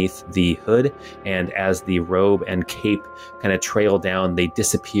underneath the hood. And as the robe and cape kind of trail down, they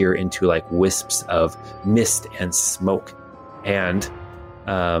disappear into like wisps of mist and smoke. And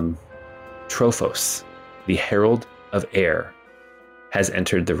Trophos, the Herald of Air, has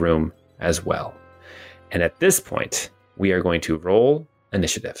entered the room as well. And at this point, we are going to roll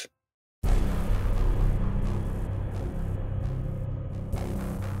initiative.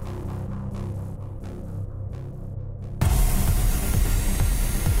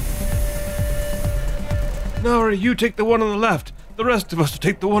 Nari, you take the one on the left. The rest of us will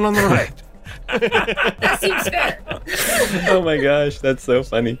take the one on the right. That seems fair. Oh my gosh, that's so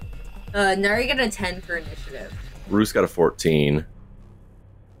funny. Nari got a 10 for initiative. Roos got a 14.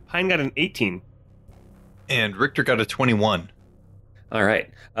 Pine got an 18. And Richter got a 21. All right.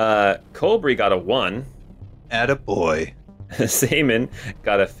 Colbury got a 1. Attaboy. Seaman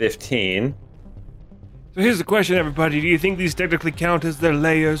got a 15. So here's the question, everybody. Do you think these technically count as their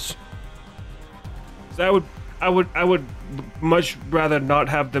layers? 'Cause I would much rather not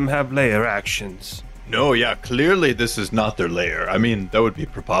have them have layer actions. No, yeah, clearly this is not their lair. I mean, that would be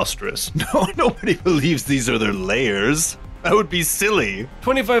preposterous. No, nobody believes these are their lairs. That would be silly.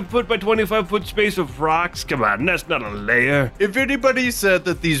 25 foot by 25 foot space of rocks? Come on, that's not a layer. If anybody said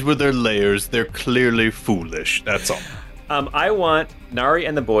that these were their layers, they're clearly foolish. That's all. I want Nari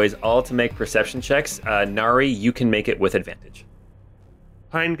and the boys all to make perception checks. Nari, you can make it with advantage.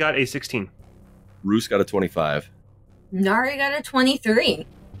 Pine got a 16. Roos got a 25. Nari got a 23.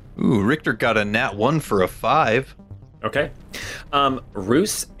 Ooh, Richter got a nat 1 for a 5. Okay.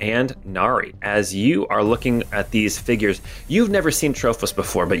 Roos and Nari, as you are looking at these figures, you've never seen Trophos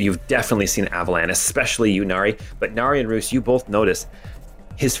before, but you've definitely seen Avalan, especially you, Nari. But Nari and Roos, you both notice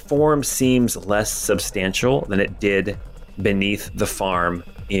his form seems less substantial than it did beneath the farm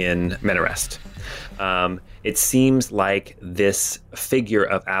in Menarest. It seems like this figure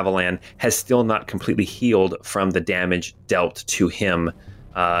of Avalan has still not completely healed from the damage dealt to him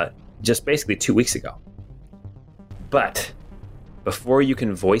just basically 2 weeks ago. But before you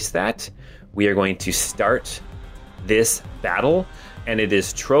can voice that, we are going to start this battle, and it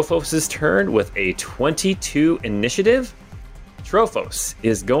is Trophos' turn with a 22 initiative. Trophos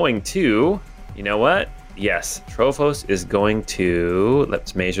is going to, you know what? Yes, Trophos is going to,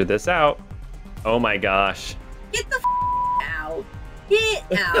 let's measure this out. Oh my gosh. Get the out. Get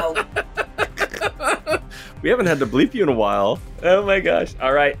out. We haven't had to bleep you in a while. Oh my gosh.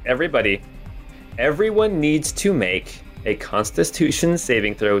 All right, everybody. Everyone needs to make a Constitution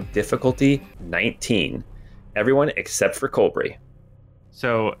saving throw difficulty 19. Everyone except for Colbury.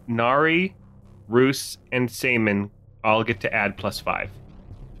 So Nari, Roos, and Seaman all get to add +5.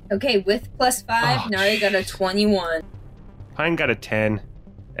 Okay, with +5, Nari got a 21. Pine got a 10.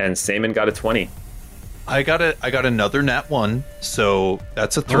 And Seaman got a 20. I got another nat 1, so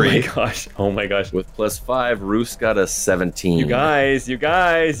that's a 3. Oh my gosh. Oh my gosh. With +5, Roos got a 17. You guys.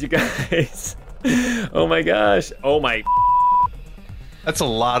 Oh my gosh. Oh my. That's a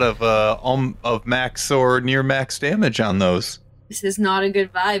lot of max or near max damage on those. This is not a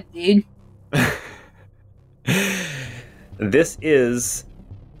good vibe, dude. This is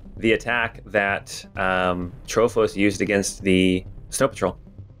the attack that Trophos used against the Snow Patrol.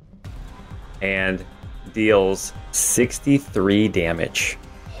 And deals 63 damage.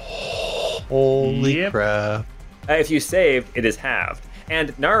 Holy crap. If you saved, it is halved.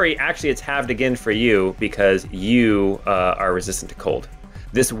 And Nari, actually, it's halved again for you because you are resistant to cold.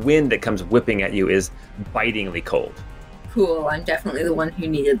 This wind that comes whipping at you is bitingly cold. Cool, I'm definitely the one who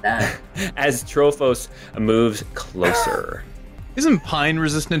needed that. As Trophos moves closer. Isn't Pine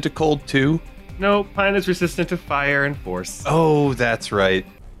resistant to cold too? No, Pine is resistant to fire and force. Oh, that's right.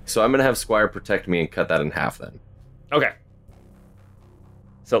 So I'm going to have Squire protect me and cut that in half then. Okay.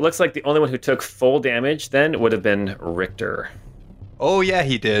 So it looks like the only one who took full damage then would have been Richter. Oh, yeah,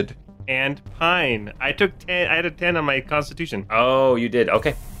 he did. And Pine. I took 10. I had a 10 on my Constitution. Oh, you did.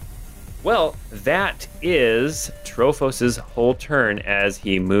 Okay. Well, that is Trophos' whole turn as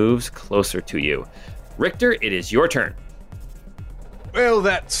he moves closer to you. Richter, it is your turn. Well,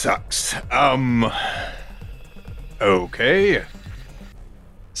 that sucks. Okay.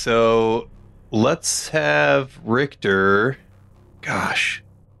 So let's have Richter. Gosh,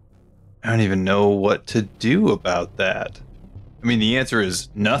 I don't even know what to do about that. I mean, the answer is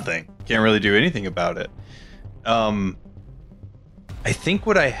nothing. Can't really do anything about it. I think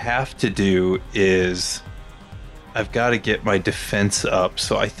what I have to do is I've got to get my defense up.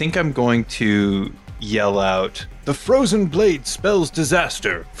 So I think I'm going to yell out, The Frozen Blade spells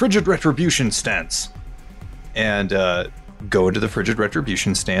disaster. Frigid Retribution stance. and go into the Frigid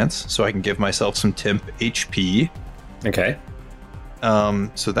Retribution stance so I can give myself some temp HP. Okay.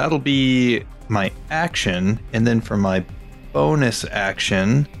 So that'll be my action, and then for my bonus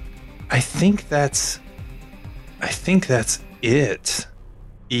action, I think that's it.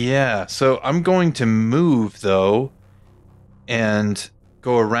 Yeah, so I'm going to move though and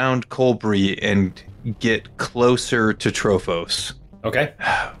go around Colbury and get closer to Trophos. Okay.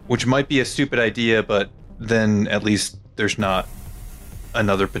 Which might be a stupid idea, but then at least there's not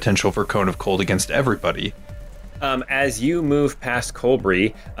another potential for Cone of Cold against everybody. As you move past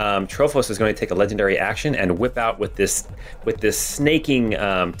Colbury, Trophos is going to take a legendary action and whip out with this snaking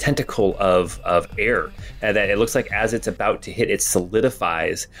tentacle of air. And that it looks like as it's about to hit, it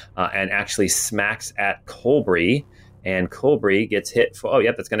solidifies and actually smacks at Colbury. And Colbury gets hit for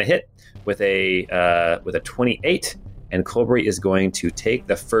that's going to hit with a 28. And Colbury is going to take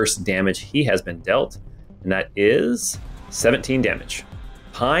the first damage he has been dealt, and that is 17 damage.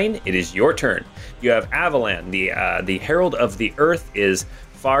 Pine, it is your turn. You have Avalan, the Herald of the Earth, is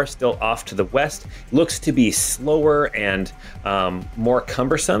far still off to the west. Looks to be slower and more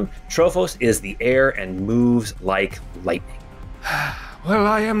cumbersome. Trophos is the air and moves like lightning. Well,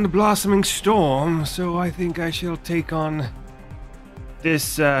 I am the Blossoming Storm, so I think I shall take on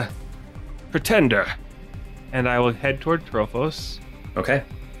this pretender. And I will head toward Trophos, Okay.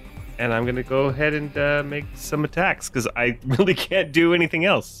 and I'm going to go ahead and make some attacks, because I really can't do anything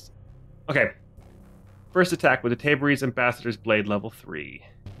else. Okay. First attack with the Taborese Ambassador's Blade level 3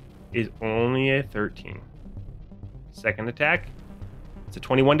 is only a 13. Second attack, it's a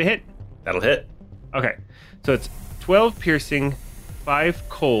 21 to hit. That'll hit. Okay, so it's 12 piercing, 5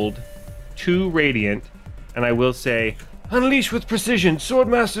 cold, 2 radiant, and I will say, unleash with precision,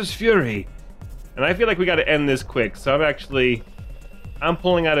 Swordmaster's Fury. And I feel like we got to end this quick, so I'm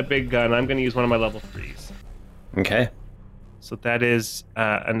pulling out a big gun. I'm going to use one of my level 3s. Okay. So that is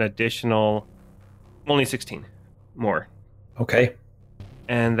an additional, only 16 more. Okay.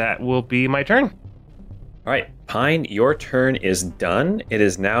 And that will be my turn. All right, Pine, your turn is done. It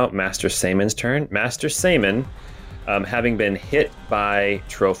is now Master Samon's turn. Master Samon, having been hit by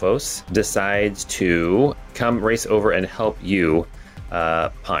Trophos, decides to come race over and help you,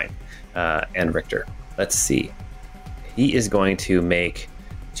 Pine, and Richter. Let's see. He is going to make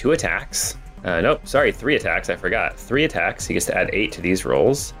 2 attacks. 3 attacks. I forgot. 3 attacks. He gets to add 8 to these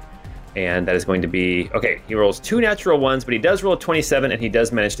rolls. And that is going to be... Okay, he rolls 2 natural ones, but he does roll a 27, and he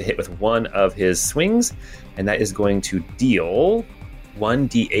does manage to hit with one of his swings. And that is going to deal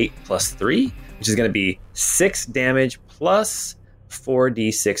 1d8 plus 3, which is going to be 6 damage plus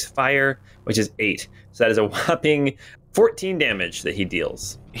 4d6 fire, which is 8. So that is a whopping 14 damage that he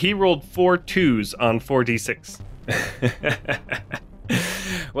deals. He rolled 4 2s on 4d6.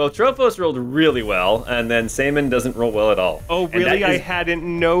 Well, Trophos rolled really well, and then Samon doesn't roll well at all. Oh, really? I hadn't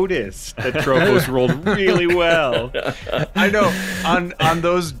noticed that Trophos rolled really well. I know. On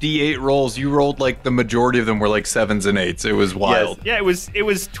those D8 rolls, you rolled like the majority of them were like 7s and 8s. It was wild. Yeah, it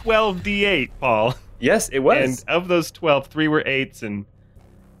was 12 D8, Paul. Yes, it was. And of those 12, 3 were 8s, and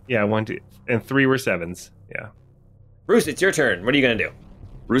 3 were 7s. Yeah. Bruce, it's your turn. What are you going to do?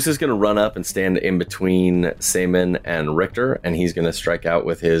 Bruce is going to run up and stand in between Samon and Richter, and he's going to strike out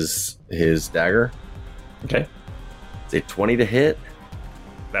with his dagger. Okay. It's a 20 to hit.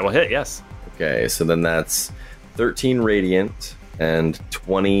 That will hit, yes. Okay, so then that's 13 radiant and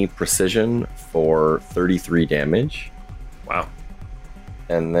 20 precision for 33 damage. Wow.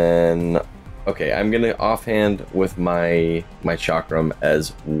 And then, okay, I'm going to offhand with my chakram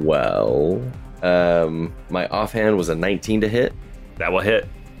as well. My offhand was a 19 to hit. That will hit.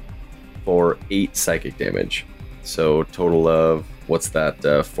 For 8 psychic damage. So total of, what's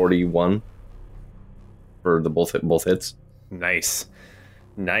that, 41 for the both hits? Nice.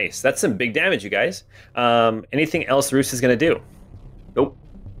 That's some big damage, you guys. Anything else Roos is going to do? Nope.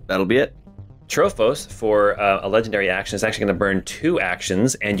 That'll be it. Trophos, for a legendary action, is actually going to burn 2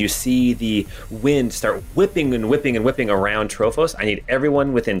 actions, and you see the wind start whipping and whipping and whipping around Trophos. I need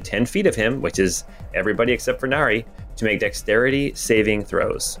everyone within 10 feet of him, which is everybody except for Nari, to make dexterity saving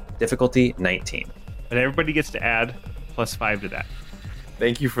throws. Difficulty 19. And everybody gets to add +5 to that.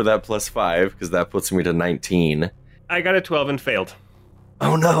 Thank you for that +5, because that puts me to 19. I got a 12 and failed.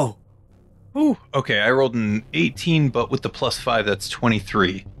 Oh no! Ooh, okay, I rolled an 18, but with the +5, that's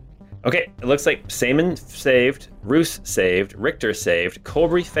 23. Okay, it looks like Samon saved, Roos saved, Richter saved,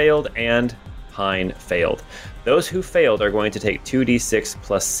 Colbury failed, and Pine failed. Those who failed are going to take 2d6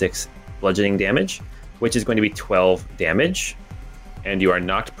 plus 6 bludgeoning damage, which is going to be 12 damage, and you are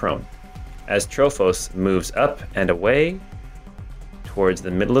knocked prone. As Trophos moves up and away towards the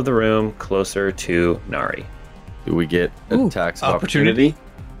middle of the room, closer to Nari. Do we get attacks of opportunity?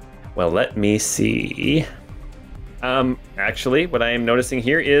 Well, let me see. Actually, what I am noticing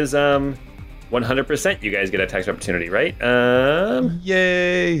here is 100% you guys get attacks of opportunity, right?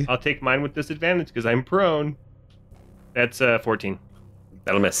 Yay! I'll take mine with disadvantage because I'm prone. That's 14.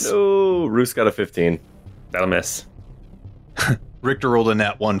 That'll miss. No, Roos got a 15. That'll miss. Richter rolled a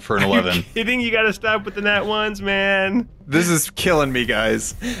nat 1 for an 11. Are you kidding? You gotta stop with the nat 1s, man. This is killing me,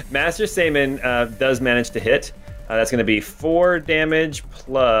 guys. Master Samon does manage to hit. That's going to be 4 damage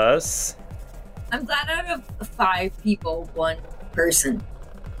plus... I'm glad out of 5 people, 1 person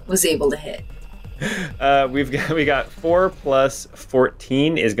was able to hit. We got 4 plus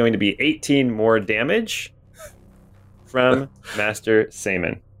 14 is going to be 18 more damage from Master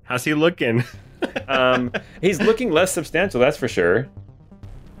Samon. How's he looking? He's looking less substantial, that's for sure.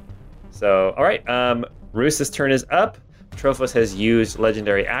 So, all right. Roos's turn is up. Trophos has used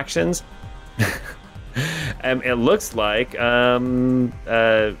legendary actions. It looks like Avalan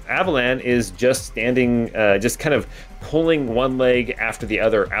is just standing, just kind of pulling one leg after the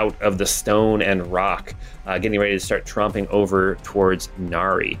other out of the stone and rock, getting ready to start tromping over towards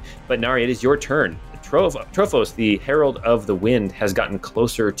Nari. But Nari, it is your turn. Trophos, the Herald of the Wind, has gotten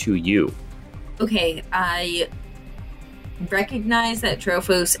closer to you. Okay, I recognize that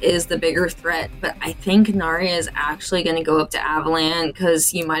Trophos is the bigger threat, but I think Naria is actually going to go up to Avalan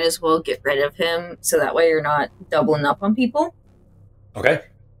because you might as well get rid of him so that way you're not doubling up on people. Okay.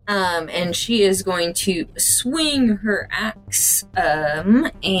 And she is going to swing her axe,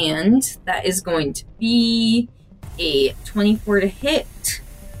 and that is going to be a 24 to hit.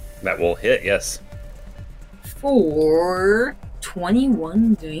 That will hit, yes. For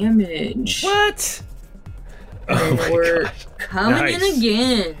 21 damage. What? And we're gosh. coming in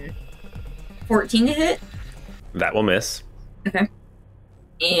again. 14 to hit. That will miss. Okay.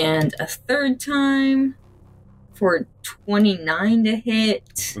 And a third time for 29 to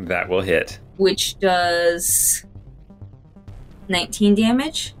hit, That will hit. which does 19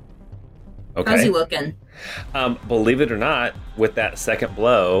 damage. Okay. How's he looking? Believe it or not, with that second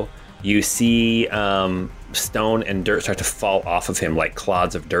blow, you see stone and dirt start to fall off of him, like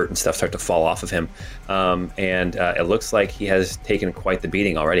clods of dirt and stuff start to fall off of him. And it looks like he has taken quite the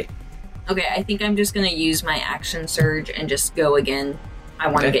beating already. Okay, I think I'm just going to use my action surge and just go again. I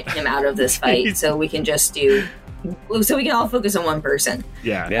want to get him out of this fight so we can just do... So we can all focus on one person.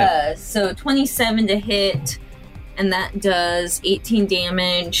 Yeah. So 27 to hit, and that does 18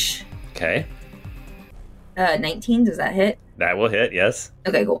 damage. Okay. 19, does that hit? That will hit, yes.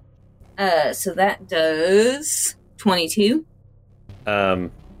 Okay, cool. So that does 22.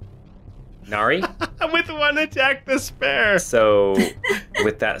 Nari? With one attack to spare. So,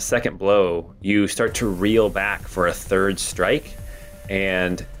 with that second blow, you start to reel back for a third strike,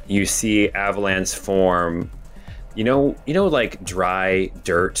 and you see Avalan's form. You know, like dry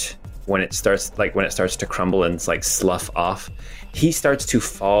dirt when it starts to crumble and it's like slough off. He starts to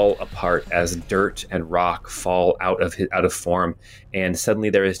fall apart as dirt and rock fall out of form, and suddenly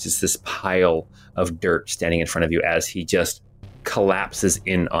there is just this pile of dirt standing in front of you as he just collapses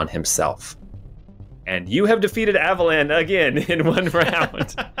in on himself. And you have defeated Avalan again in one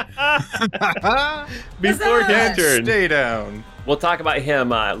round. Before his turn. Stay down. We'll talk about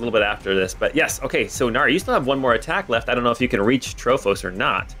him a little bit after this, but yes, okay. So Nari, you still have one more attack left. I don't know if you can reach Trophos or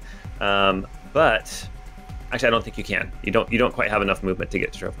not, but actually, I don't think you can. You don't quite have enough movement to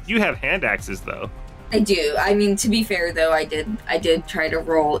get to Trophos. You have hand axes, though. I do. I mean, to be fair, though, I did try to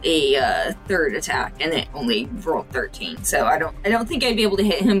roll a third attack, and it only rolled 13. So I don't think I'd be able to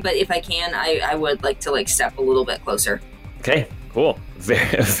hit him. But if I can, I would like to step a little bit closer. Okay, cool.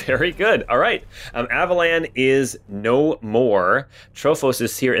 Very, very good. All right. Avalan is no more. Trophos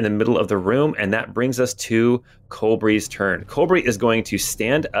is here in the middle of the room, and that brings us to Colbry's turn. Colbry is going to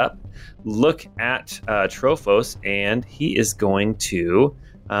stand up, look at Trophos, and he is going to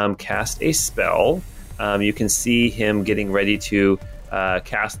cast a spell. You can see him getting ready to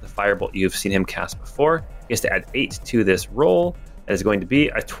cast the firebolt you've seen him cast before. He has to add 8 to this roll. That is going to be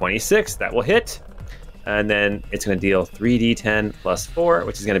a 26. That will hit. And then it's going to deal 3d10 plus 4,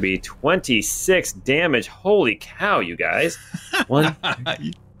 which is going to be 26 damage. Holy cow, you guys. One. I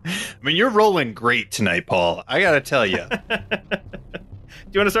mean, you're rolling great tonight, Paul. I got to tell you. Do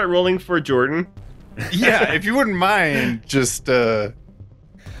you want to start rolling for Jordan? Yeah, if you wouldn't mind, just...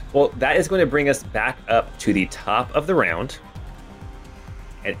 Well, that is going to bring us back up to the top of the round.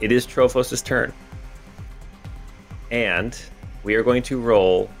 And it is Trophos' turn. And we are going to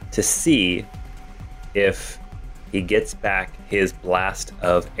roll to see if he gets back his blast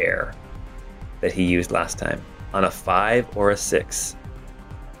of air that he used last time. On a 5 or a 6.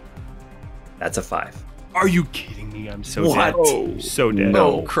 That's a 5. Are you kidding me? I'm so What? dead. So dead.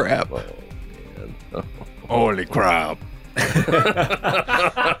 No crap. Oh, man. Holy crap.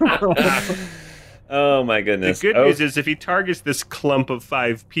 Oh my goodness. The good news is if he targets this clump of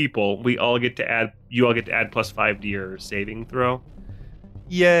 5 people, you all get to add plus 5 to your saving throw.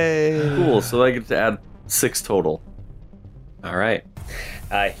 Yay. Cool. So I get to add 6 total. All right.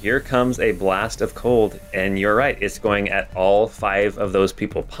 Here comes a blast of cold, and you're right. It's going at all 5 of those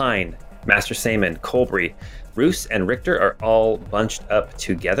people. Pine, Master Saman, Colbry, Roos, and Richter are all bunched up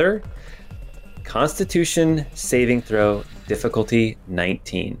together. Constitution saving throw, difficulty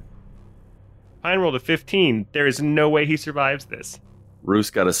 19. Pine rolled a 15. There is no way he survives this. Roos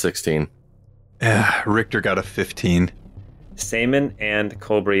got a 16. Richter got a 15. Saman and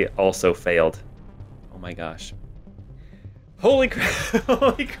Colbry also failed. Oh my gosh. Holy crap.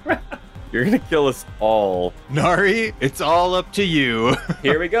 Holy crap. You're going to kill us all. Nari, it's all up to you.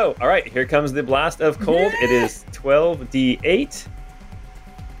 Here we go. All right, here comes the blast of cold. It is 12d8.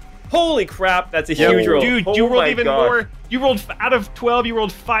 Holy crap, that's a huge roll. Dude, oh you rolled my even God. more. You rolled out of 12, you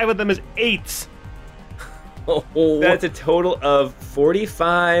rolled 5 of them as 8s. That's a total of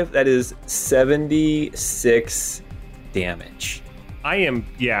 45. That is 76 damage. I'm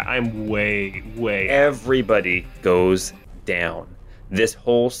way out. Everybody goes down. This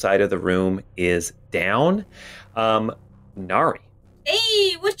whole side of the room is down. Nari.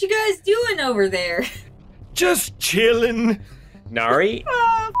 Hey, what you guys doing over there? Just chilling. Nari.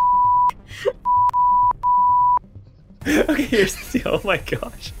 Okay, here's the deal. Oh my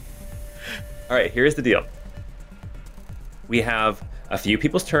gosh. All right, here's the deal. We have a few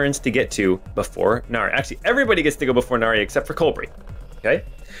people's turns to get to before Nari. Actually, everybody gets to go before Nari except for Colbury. Okay?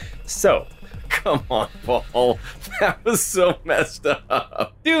 So, Come on, Paul. That was so messed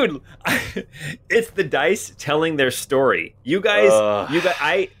up. dude, it's the dice telling their story. You guys,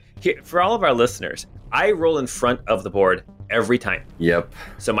 for all of our listeners, I roll in front of the board every time. Yep.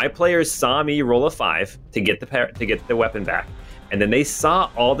 So my players saw me roll a 5 to get the weapon back, and then they saw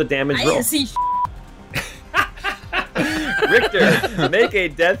all the damage I roll. didn't see Richter, make a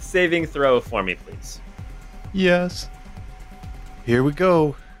death saving throw for me, please. Yes. Here we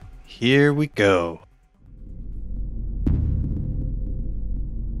go. Here we go.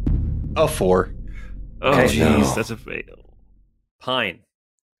 A 4. Oh, Okay. jeez, No. that's a fail. Pine,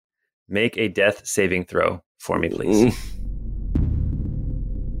 make a death saving throw for me, please.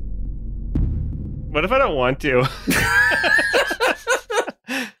 What if I don't want to?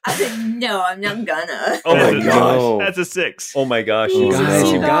 I said, no, I'm not gonna. Oh my That's a- gosh. That's a 6. Oh my gosh, Oh, you guys,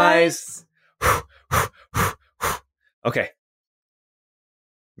 no. you guys. Okay.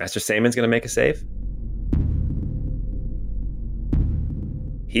 Master Samon's going to make a save.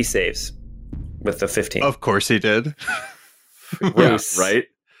 He saves with the 15. Of course he did. Roos, right?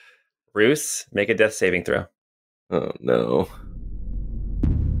 Roos, make a death saving throw. Oh, no.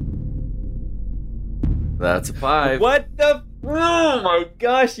 That's a 5. What the? Oh my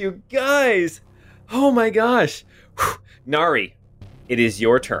gosh, you guys. Oh my gosh. Whew. Nari, it is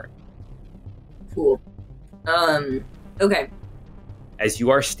your turn. Cool. Okay. As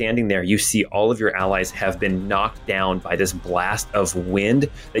you are standing there, you see all of your allies have been knocked down by this blast of wind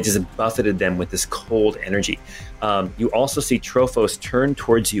that just buffeted them with this cold energy. You also see Trophos turn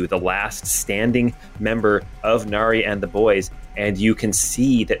towards you, the last standing member of Nari and the boys, and you can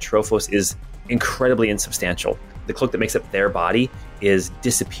see that Trophos is incredibly insubstantial. The cloak that makes up their body is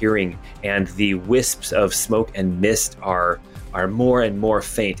disappearing, and the wisps of smoke and mist are more and more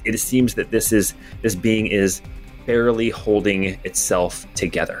faint. It seems that this being is barely holding itself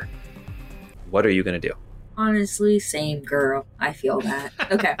together. What are you going to do? Honestly, same girl. I feel that.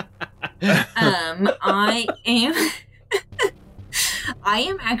 Okay. I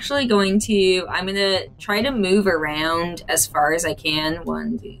am actually going to, I'm going to try to move around as far as I can.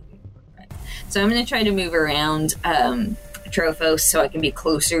 1, 2, 3, 4, 5. So I'm going to try to move around Trophos so I can be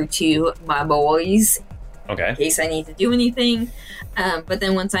closer to my boys Okay. in case I need to do anything. But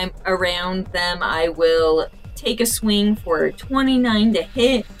then once I'm around them, I will take a swing for 29 to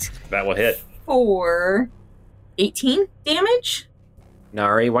hit That will hit. for 18 damage.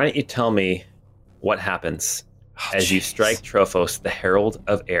 Nari, why don't you tell me what happens as you strike Trophos, the Herald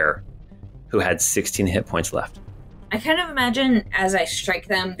of Air, who had 16 hit points left? I kind of imagine as I strike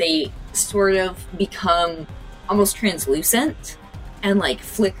them, they sort of become almost translucent and like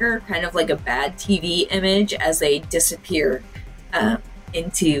flicker, kind of like a bad TV image as they disappear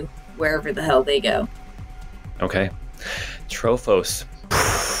into wherever the hell they go. Okay. Trophos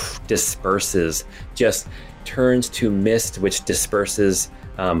disperses, just turns to mist, which disperses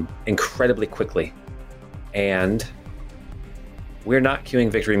incredibly quickly. And we're not cueing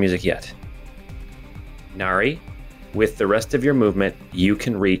victory music yet. Nari, with the rest of your movement, you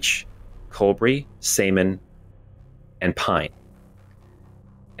can reach Colbury, Samon, and Pine.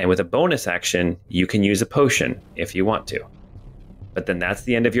 And with a bonus action, you can use a potion if you want to. But then that's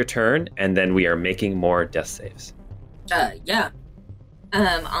the end of your turn, and then we are making more death saves. Yeah.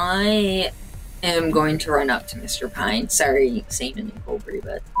 I am going to run up to Mr. Pine. Sorry, Samon and Colbury,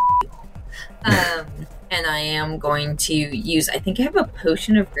 but and I am going to use, I think I have a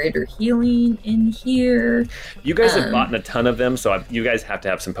potion of greater healing in here. You guys have bought a ton of them, so you guys have to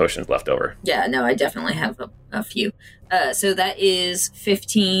have some potions left over. Yeah, no, I definitely have a few. So that is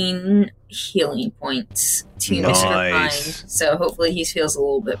 15 healing points to Mr. Pine. Nice. So hopefully he feels a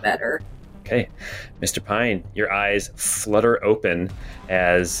little bit better. Okay, Mr. Pine, your eyes flutter open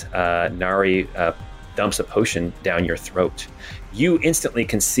as Nari dumps a potion down your throat. You instantly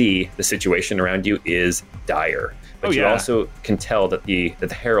can see the situation around you is dire, but you also can tell that the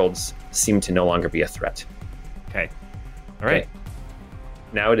heralds seem to no longer be a threat. Okay. All right. Okay.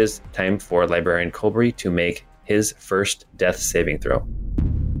 Now it is time for Librarian Colbury to make his first death saving throw.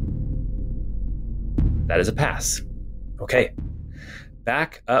 That is a pass. Okay.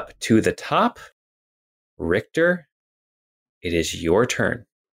 Back up to the top. Richter, it is your turn.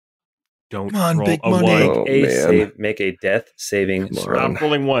 Don't Come on, roll big a money. one. Oh, man. Make a death saving Come on. throw. Stop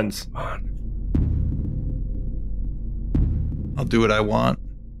rolling ones. Come on. I'll do what I want.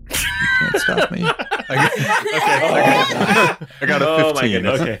 You can't stop me. I got a 15. Oh my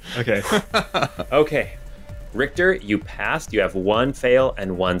goodness. Okay. Okay. Richter, you passed. You have one fail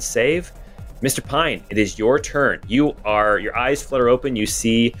and one save. Mr. Pine, it is your turn. Your eyes flutter open. You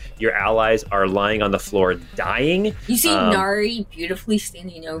see your allies are lying on the floor dying. You see Nari beautifully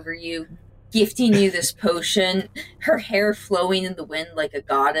standing over you, gifting you this potion, her hair flowing in the wind like a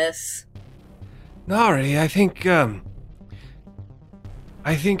goddess. Nari, I think I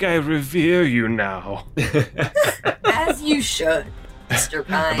revere you now. As you should, Mr.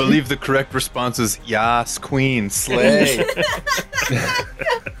 Pine. I believe the correct response is Yas, Queen, Slay.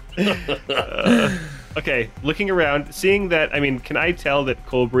 Okay, looking around, seeing that, can I tell that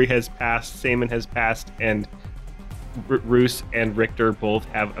Colbury has passed, Saman has passed, and Roos and Richter both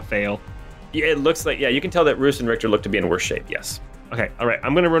have a fail? Yeah, it looks like, you can tell that Roos and Richter look to be in worse shape, yes. Okay, all right.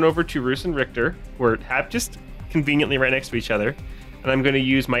 I'm going to run over to Roos and Richter, who are just conveniently right next to each other, and I'm going to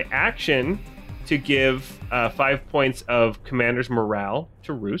use my action to give 5 points of Commander's morale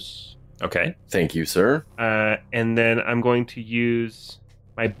to Roos. Okay. Thank you, sir. And then I'm going to use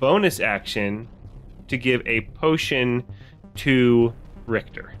my bonus action to give a potion to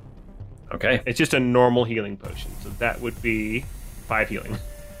Richter. Okay. It's just a normal healing potion, so that would be 5 healing.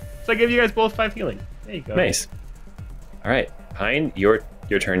 So I give you guys both 5 healing. There you go. Nice. All right, Pine, your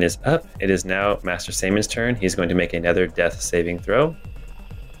turn is up. It is now Master Saman's turn. He's going to make another death saving throw.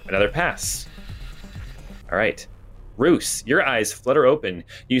 Another pass. All right. Roos, your eyes flutter open.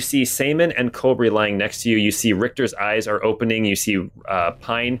 You see Saman and Colbury lying next to you. You see Richter's eyes are opening. You see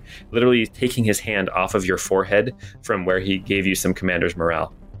Pine literally taking his hand off of your forehead from where he gave you some commander's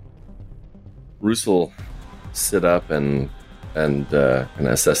morale. Roos will sit up and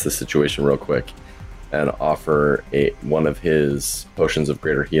assess the situation real quick and offer one of his potions of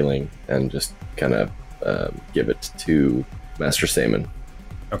greater healing and just kind of give it to Master Saman.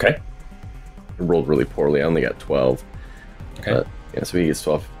 Okay. I rolled really poorly. I only got 12. Okay. But, yeah, so he gets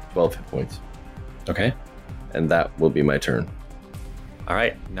 12 hit points. Okay. And that will be my turn. All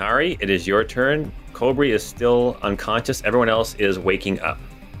right, Nari, it is your turn. Colbury is still unconscious. Everyone else is waking up.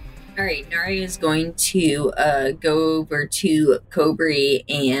 All right, Nari is going to go over to Colbury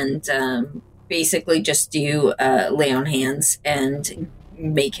and basically just do lay on hands and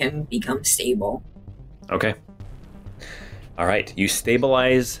make him become stable. Okay. All right, you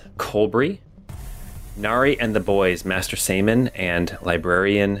stabilize Colbury. Nari and the boys, Master Saman and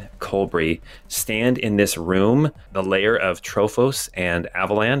Librarian Colbury, stand in this room, the lair of Trophos and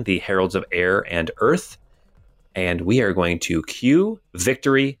Avalan, the heralds of air and earth, and we are going to cue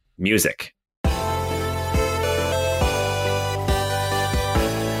victory music.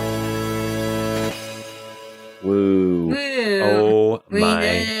 Woo. Woo. Oh We my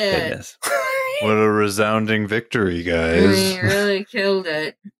did it. goodness. What a resounding victory, guys. We really killed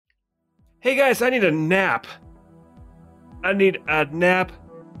it. Hey guys, I need a nap. I need a nap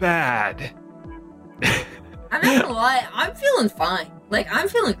bad. I'm not gonna lie, I'm feeling fine. Like, I'm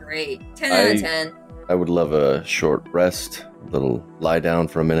feeling great. 10 out of 10. I would love a short rest, a little lie down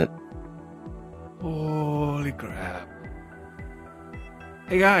for a minute. Holy crap.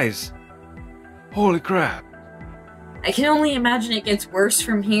 Hey guys. Holy crap. I can only imagine it gets worse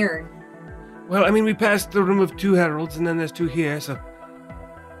from here. Well, we passed the room of 2 heralds and then there's 2 here, so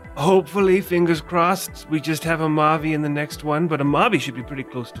hopefully, fingers crossed, we just have a Mavi in the next one, but a Mavi should be pretty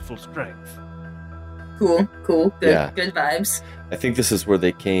close to full strength. Cool. Good, Yeah. good vibes. I think this is where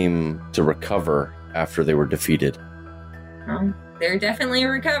they came to recover after they were defeated. They're definitely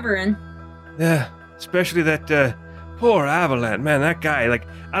recovering. Yeah, especially that poor Avalanche. Man, that guy,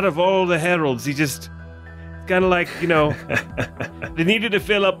 out of all the heralds, he just kind of they needed to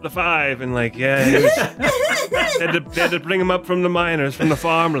fill up the 5, and he was, had to bring him up from the minors, from the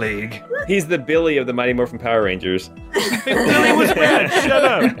farm league. He's the Billy of the Mighty Morphin Power Rangers. Billy was bad. Shut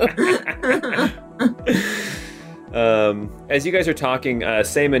up. As you guys are talking,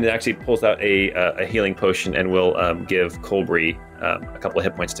 Saman actually pulls out a healing potion and will give Colbury a couple of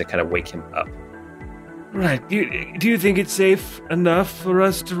hit points to kind of wake him up. Right. Do you think it's safe enough for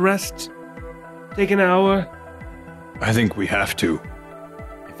us to rest? Take an hour? I think we have to.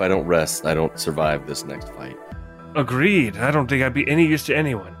 If I don't rest, I don't survive this next fight. Agreed. I don't think I'd be any use to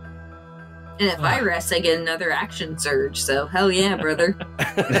anyone. And if I rest, I get another action surge, so hell yeah, brother.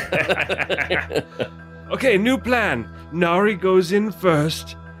 Okay, new plan. Nari goes in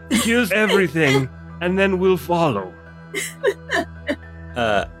first, heals everything, and then we'll follow.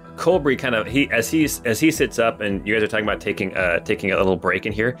 Colbury kind of as he sits up, and you guys are talking about taking a little break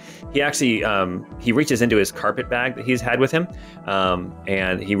in here. He actually he reaches into his carpet bag that he's had with him,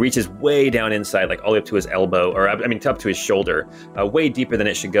 and he reaches way down inside, like all the way up to his elbow, or I mean up to his shoulder, way deeper than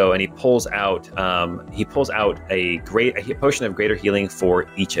it should go. And he pulls out a potion of greater healing for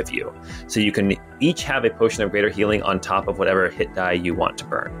each of you, so you can each have a potion of greater healing on top of whatever hit die you want to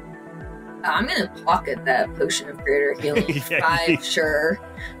burn. I'm gonna pocket that potion of greater healing. Yeah, 5, sure.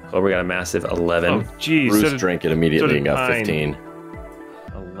 Colbury got a massive 11. Oh, geez. Bruce drank it immediately and got Pine. 15.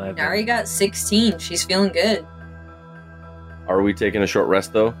 11. Nari got 16. She's feeling good. Are we taking a short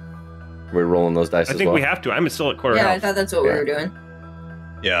rest, though? Are we rolling those dice I as think well? we have to. I'm still at quarter Yeah, I health. thought that's what we were doing.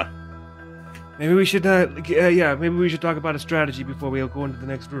 Yeah. Maybe we should, maybe we should talk about a strategy before we go into the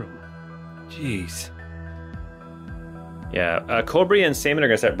next room. Jeez. Yeah, Colbury and Salmon are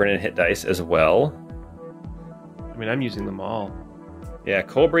going to start burning hit dice as well. I mean, I'm using them all. Yeah,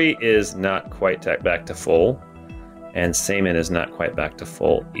 Colbury is not quite back to full, and Salmon is not quite back to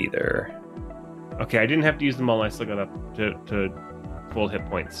full either. Okay, I didn't have to use them all. I still got up to full hit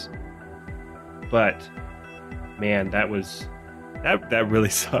points. But, man, that really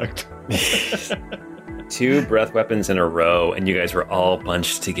sucked. 2 breath weapons in a row, and you guys were all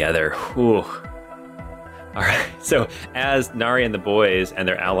bunched together. Whew. All right, so as Nari and the boys and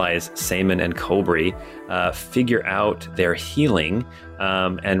their allies, Salmon and Colbury, figure out their healing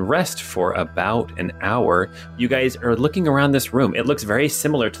and rest for about an hour, you guys are looking around this room. It looks very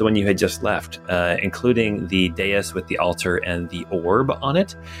similar to the one you had just left, including the dais with the altar and the orb on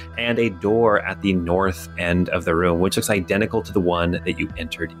it, and a door at the north end of the room, which looks identical to the one that you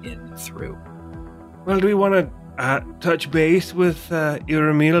entered in through. Well, do we want to touch base with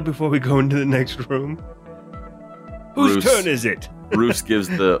Iramil before we go into the next room? Whose Bruce. turn is it? Bruce gives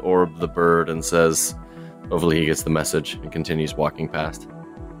the orb the bird and says, hopefully he gets the message and continues walking past.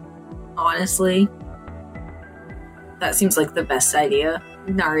 Honestly, that seems like the best idea.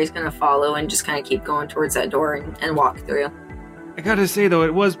 Nari's gonna follow and just kind of keep going towards that door and walk through. I gotta say, though,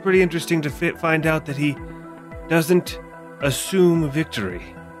 it was pretty interesting to find out that he doesn't assume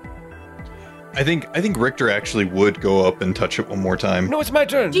victory. I think Richter actually would go up and touch it one more time. No, it's my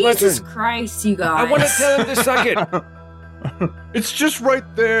turn. Jesus my turn. Christ, you guys. I want to tell him to suck it. It's just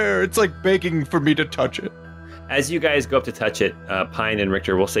right there. It's like begging for me to touch it. As you guys go up to touch it, Pine and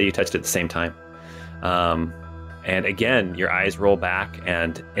Richter will say you touched it at the same time. And again, your eyes roll back,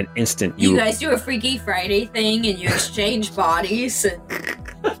 and an instant You guys do a Freaky Friday thing and you exchange bodies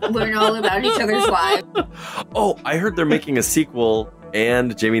and learn all about each other's lives. Oh, I heard they're making a sequel,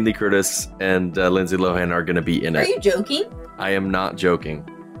 and Jamie Lee Curtis and Lindsay Lohan are going to be in Are it. you joking? I am not joking.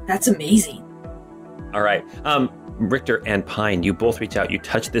 That's amazing. All right. Richter and Pine, you both reach out, you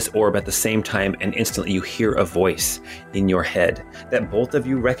touch this orb at the same time, and instantly you hear a voice in your head that both of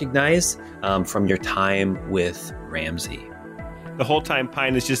you recognize from your time with Ramsey. The whole time,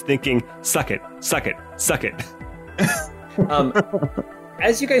 Pine is just thinking, suck it, suck it, suck it.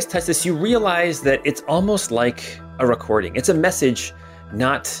 As you guys touch this, you realize that it's almost like a recording. It's a message,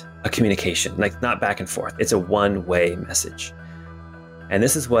 not a communication, like not back and forth. It's a one-way message. And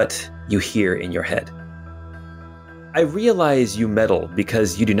this is what you hear in your head. I realize you meddle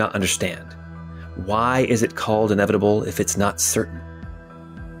because you do not understand. Why is it called inevitable if it's not certain?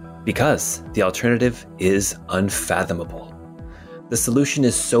 Because the alternative is unfathomable. The solution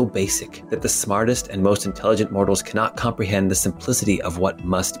is so basic that the smartest and most intelligent mortals cannot comprehend the simplicity of what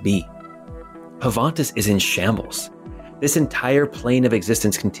must be. Pavantis is in shambles. This entire plane of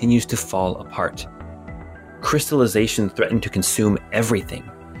existence continues to fall apart. Crystallization threatened to consume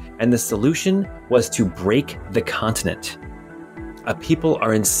everything, and the solution was to break the continent. A people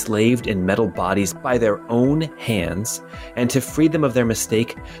are enslaved in metal bodies by their own hands, and to free them of their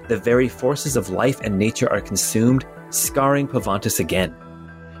mistake, the very forces of life and nature are consumed, scarring Pavantis again.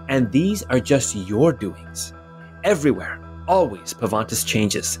 And these are just your doings. Everywhere, always, Pavantis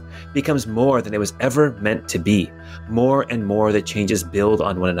changes, becomes more than it was ever meant to be. More and more the changes build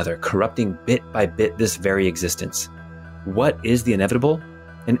on one another, corrupting bit by bit this very existence. What is the inevitable?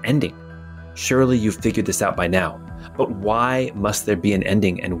 An ending. Surely you've figured this out by now. But why must there be an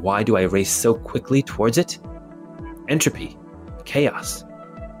ending, and why do I race so quickly towards it? Entropy. Chaos.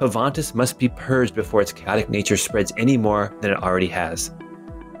 Pavantis must be purged before its chaotic nature spreads any more than it already has.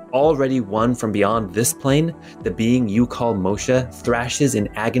 Already one from beyond this plane, the being you call Moshe thrashes in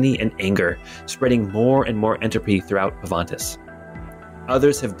agony and anger, spreading more and more entropy throughout Pavantis.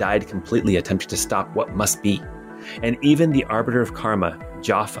 Others have died completely attempting to stop what must be. And even the arbiter of karma,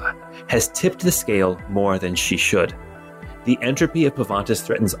 Jaffa, has tipped the scale more than she should. The entropy of Pavantis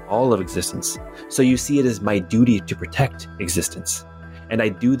threatens all of existence, so you see it as my duty to protect existence. And I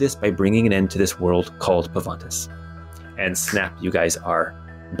do this by bringing an end to this world called Pavantis. And snap, you guys are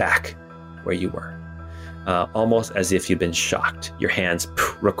back where you were. Almost as if you've been shocked. Your hands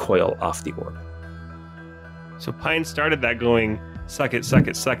recoil off the orb. So Pine started that going, suck it, suck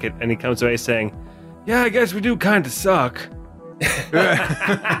it, suck it. And he comes away saying, yeah, I guess we do kind of suck. You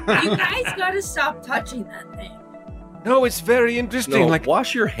guys gotta stop touching that thing. No, it's very interesting. No,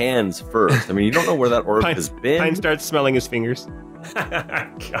 wash your hands first. I mean, you don't know where that orb has been. Pine starts smelling his fingers.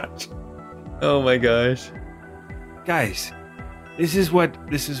 Gosh. Oh my gosh. Guys, this is what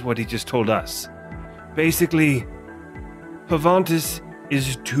he just told us. Basically, Pavantis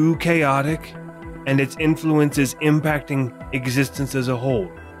is too chaotic, and its influence is impacting existence as a whole.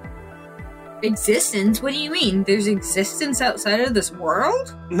 Existence? What do you mean? There's existence outside of this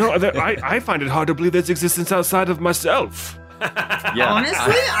world? No, I find it hard to believe there's existence outside of myself. Yeah. Honestly,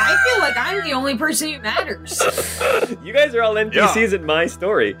 I feel like I'm the only person who matters. You guys are all NPCs in my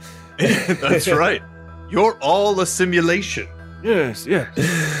story. That's right. You're all a simulation. Yes.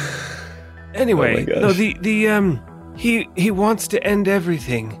 Anyway, Oh my gosh. he wants to end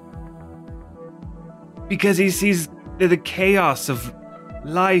everything because he sees the chaos of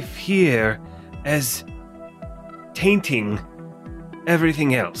life here as tainting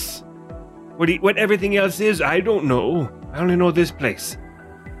everything else. What everything else is, I don't know. I only know this place.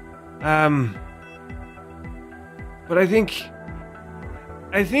 But I think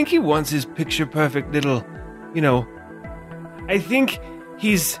he wants his picture perfect little, I think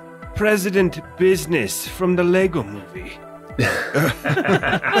he's President Business from the Lego movie. It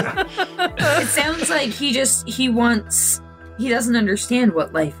sounds like he doesn't understand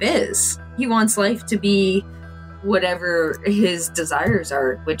what life is. He wants life to be whatever his desires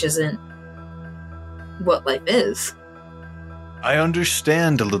are, which isn't what life is. I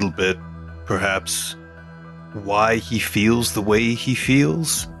understand a little bit, perhaps, why he feels the way he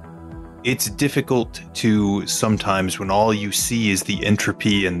feels. It's difficult to sometimes, when all you see is the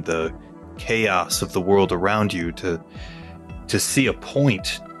entropy and the chaos of the world around you, to see a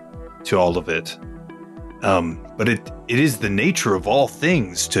point to all of it. But it is the nature of all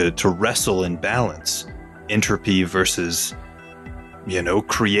things to wrestle in balance. Entropy versus,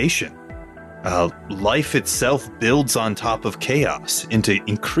 creation. Life itself builds on top of chaos into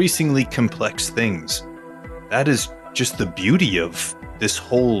increasingly complex things. That is just the beauty of this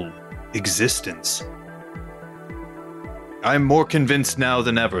whole existence. I'm more convinced now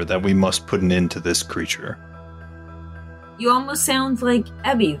than ever that we must put an end to this creature. You almost sound like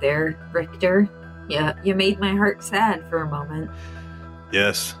Ebby there, Richter. Yeah, you made my heart sad for a moment.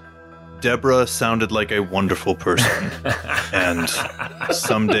 Yes, Deborah sounded like a wonderful person, and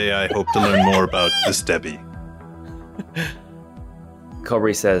someday I hope to learn more about this Debbie.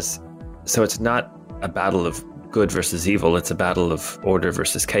 Kobri says, so it's not a battle of good versus evil, it's a battle of order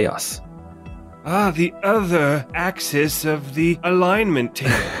versus chaos. The other axis of the alignment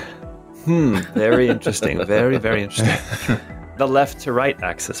table. Very interesting. Very, very interesting. The left to right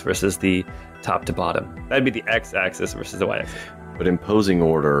axis versus the top to bottom. That'd be the x-axis versus the y-axis. But imposing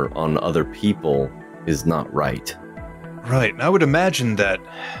order on other people is not right. Right, and I would imagine that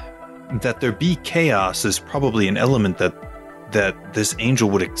there be chaos is probably an element that this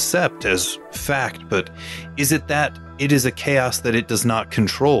angel would accept as fact, but is it that it is a chaos that it does not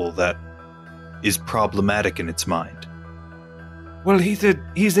control that is problematic in its mind? Well, he's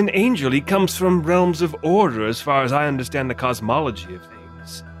an angel. He comes from realms of order as far as I understand the cosmology of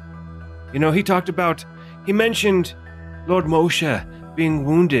things. He mentioned Lord Moshe being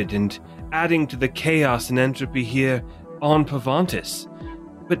wounded and adding to the chaos and entropy here on Pavantis.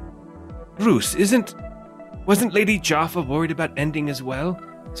 But, Bruce, wasn't Lady Jaffa worried about ending as well?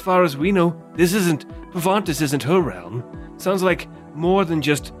 As far as we know, Pavantis isn't her realm. Sounds like more than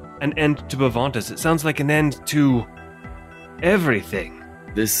just an end to Pavantis. It sounds like an end to everything.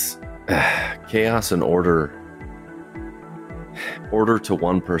 This chaos and order to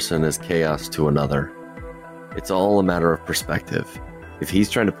one person is chaos to another. It's all a matter of perspective. If he's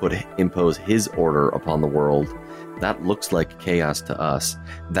trying to impose his order upon the world, that looks like chaos to us.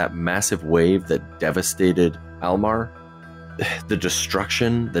 That massive wave that devastated Almar, the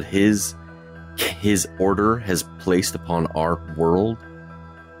destruction that his order has placed upon our world,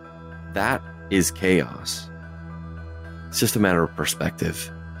 that is chaos. It's just a matter of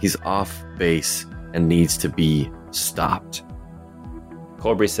perspective. He's off base and needs to be stopped.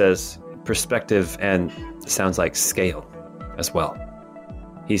 Colbury says perspective and sounds like scale as well.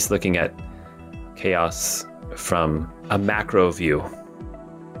 He's looking at chaos from a macro view,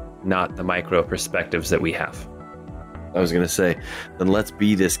 not the micro perspectives that we have. I was going to say, then let's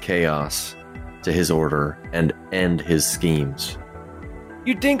be this chaos to his order and end his schemes.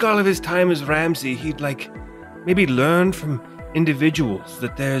 You'd think all of his time as Ramsey, he'd maybe learn from individuals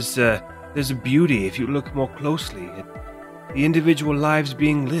that there's a beauty if you look more closely at the individual lives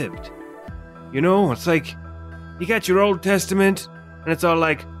being lived. You know, it's like you got your Old Testament and it's all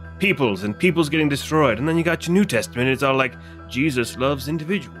like peoples and peoples getting destroyed, and then you got your New Testament and it's all like Jesus loves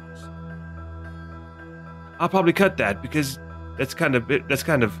individuals. I'll probably cut that because that's kind of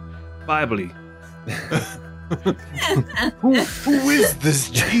Bible-y. Who is this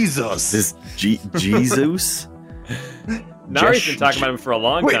Jesus? This Jesus? Nari's been talking about him for a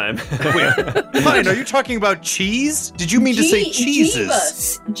long time. Wait, Pine, are you talking about cheese? Did you mean to say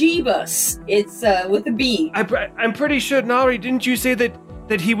cheeses? Jeebus. It's with a B. I'm pretty sure, Nari, didn't you say that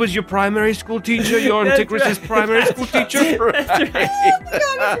he was your primary school teacher? Your Antichris' primary school teacher? That's right. I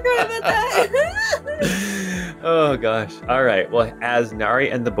forgot about that. Oh, gosh. All right. Well, as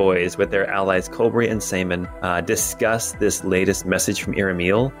Nari and the boys, with their allies Colbury and Saman, discuss this latest message from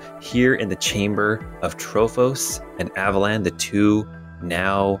Iramil here in the chamber of Trophos and Avalan, the two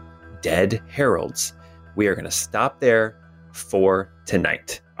now dead heralds, we are going to stop there for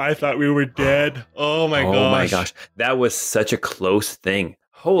tonight. I thought we were dead. Oh my gosh. That was such a close thing.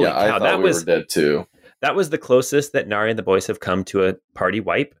 Holy cow. I thought we were dead too. That was the closest that Nari and the boys have come to a party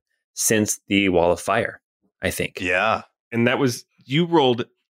wipe since the Wall of Fire, I think. Yeah. And that was, you rolled,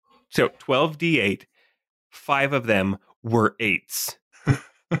 12d8. 5 of them were 8s.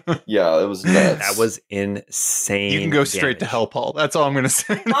 Yeah, it was nuts. That was insane. You can go straight to hell, Paul. That's all I'm going to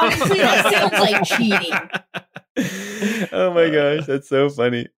say. Honestly, that sounds like cheating. Oh my gosh, that's so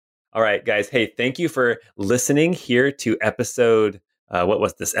funny. All right, guys. Hey, thank you for listening here to episode, what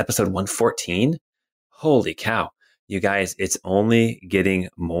was this? Episode 114? Holy cow. You guys, it's only getting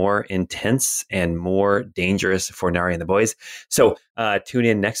more intense and more dangerous for Nari and the boys. So tune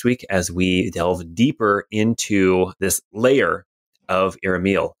in next week as we delve deeper into this layer of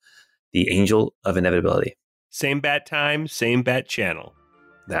Iramil, the Angel of Inevitability. Same bat time, same bat channel.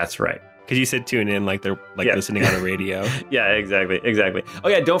 That's right. Because you said tune in like they're listening on the radio. Yeah, exactly. Oh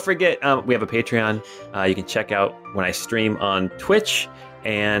yeah, don't forget, we have a Patreon. You can check out when I stream on Twitch.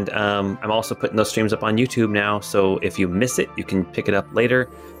 And I'm also putting those streams up on YouTube now. So if you miss it, you can pick it up later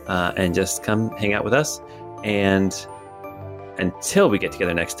and just come hang out with us. And until we get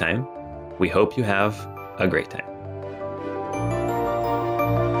together next time, we hope you have a great time.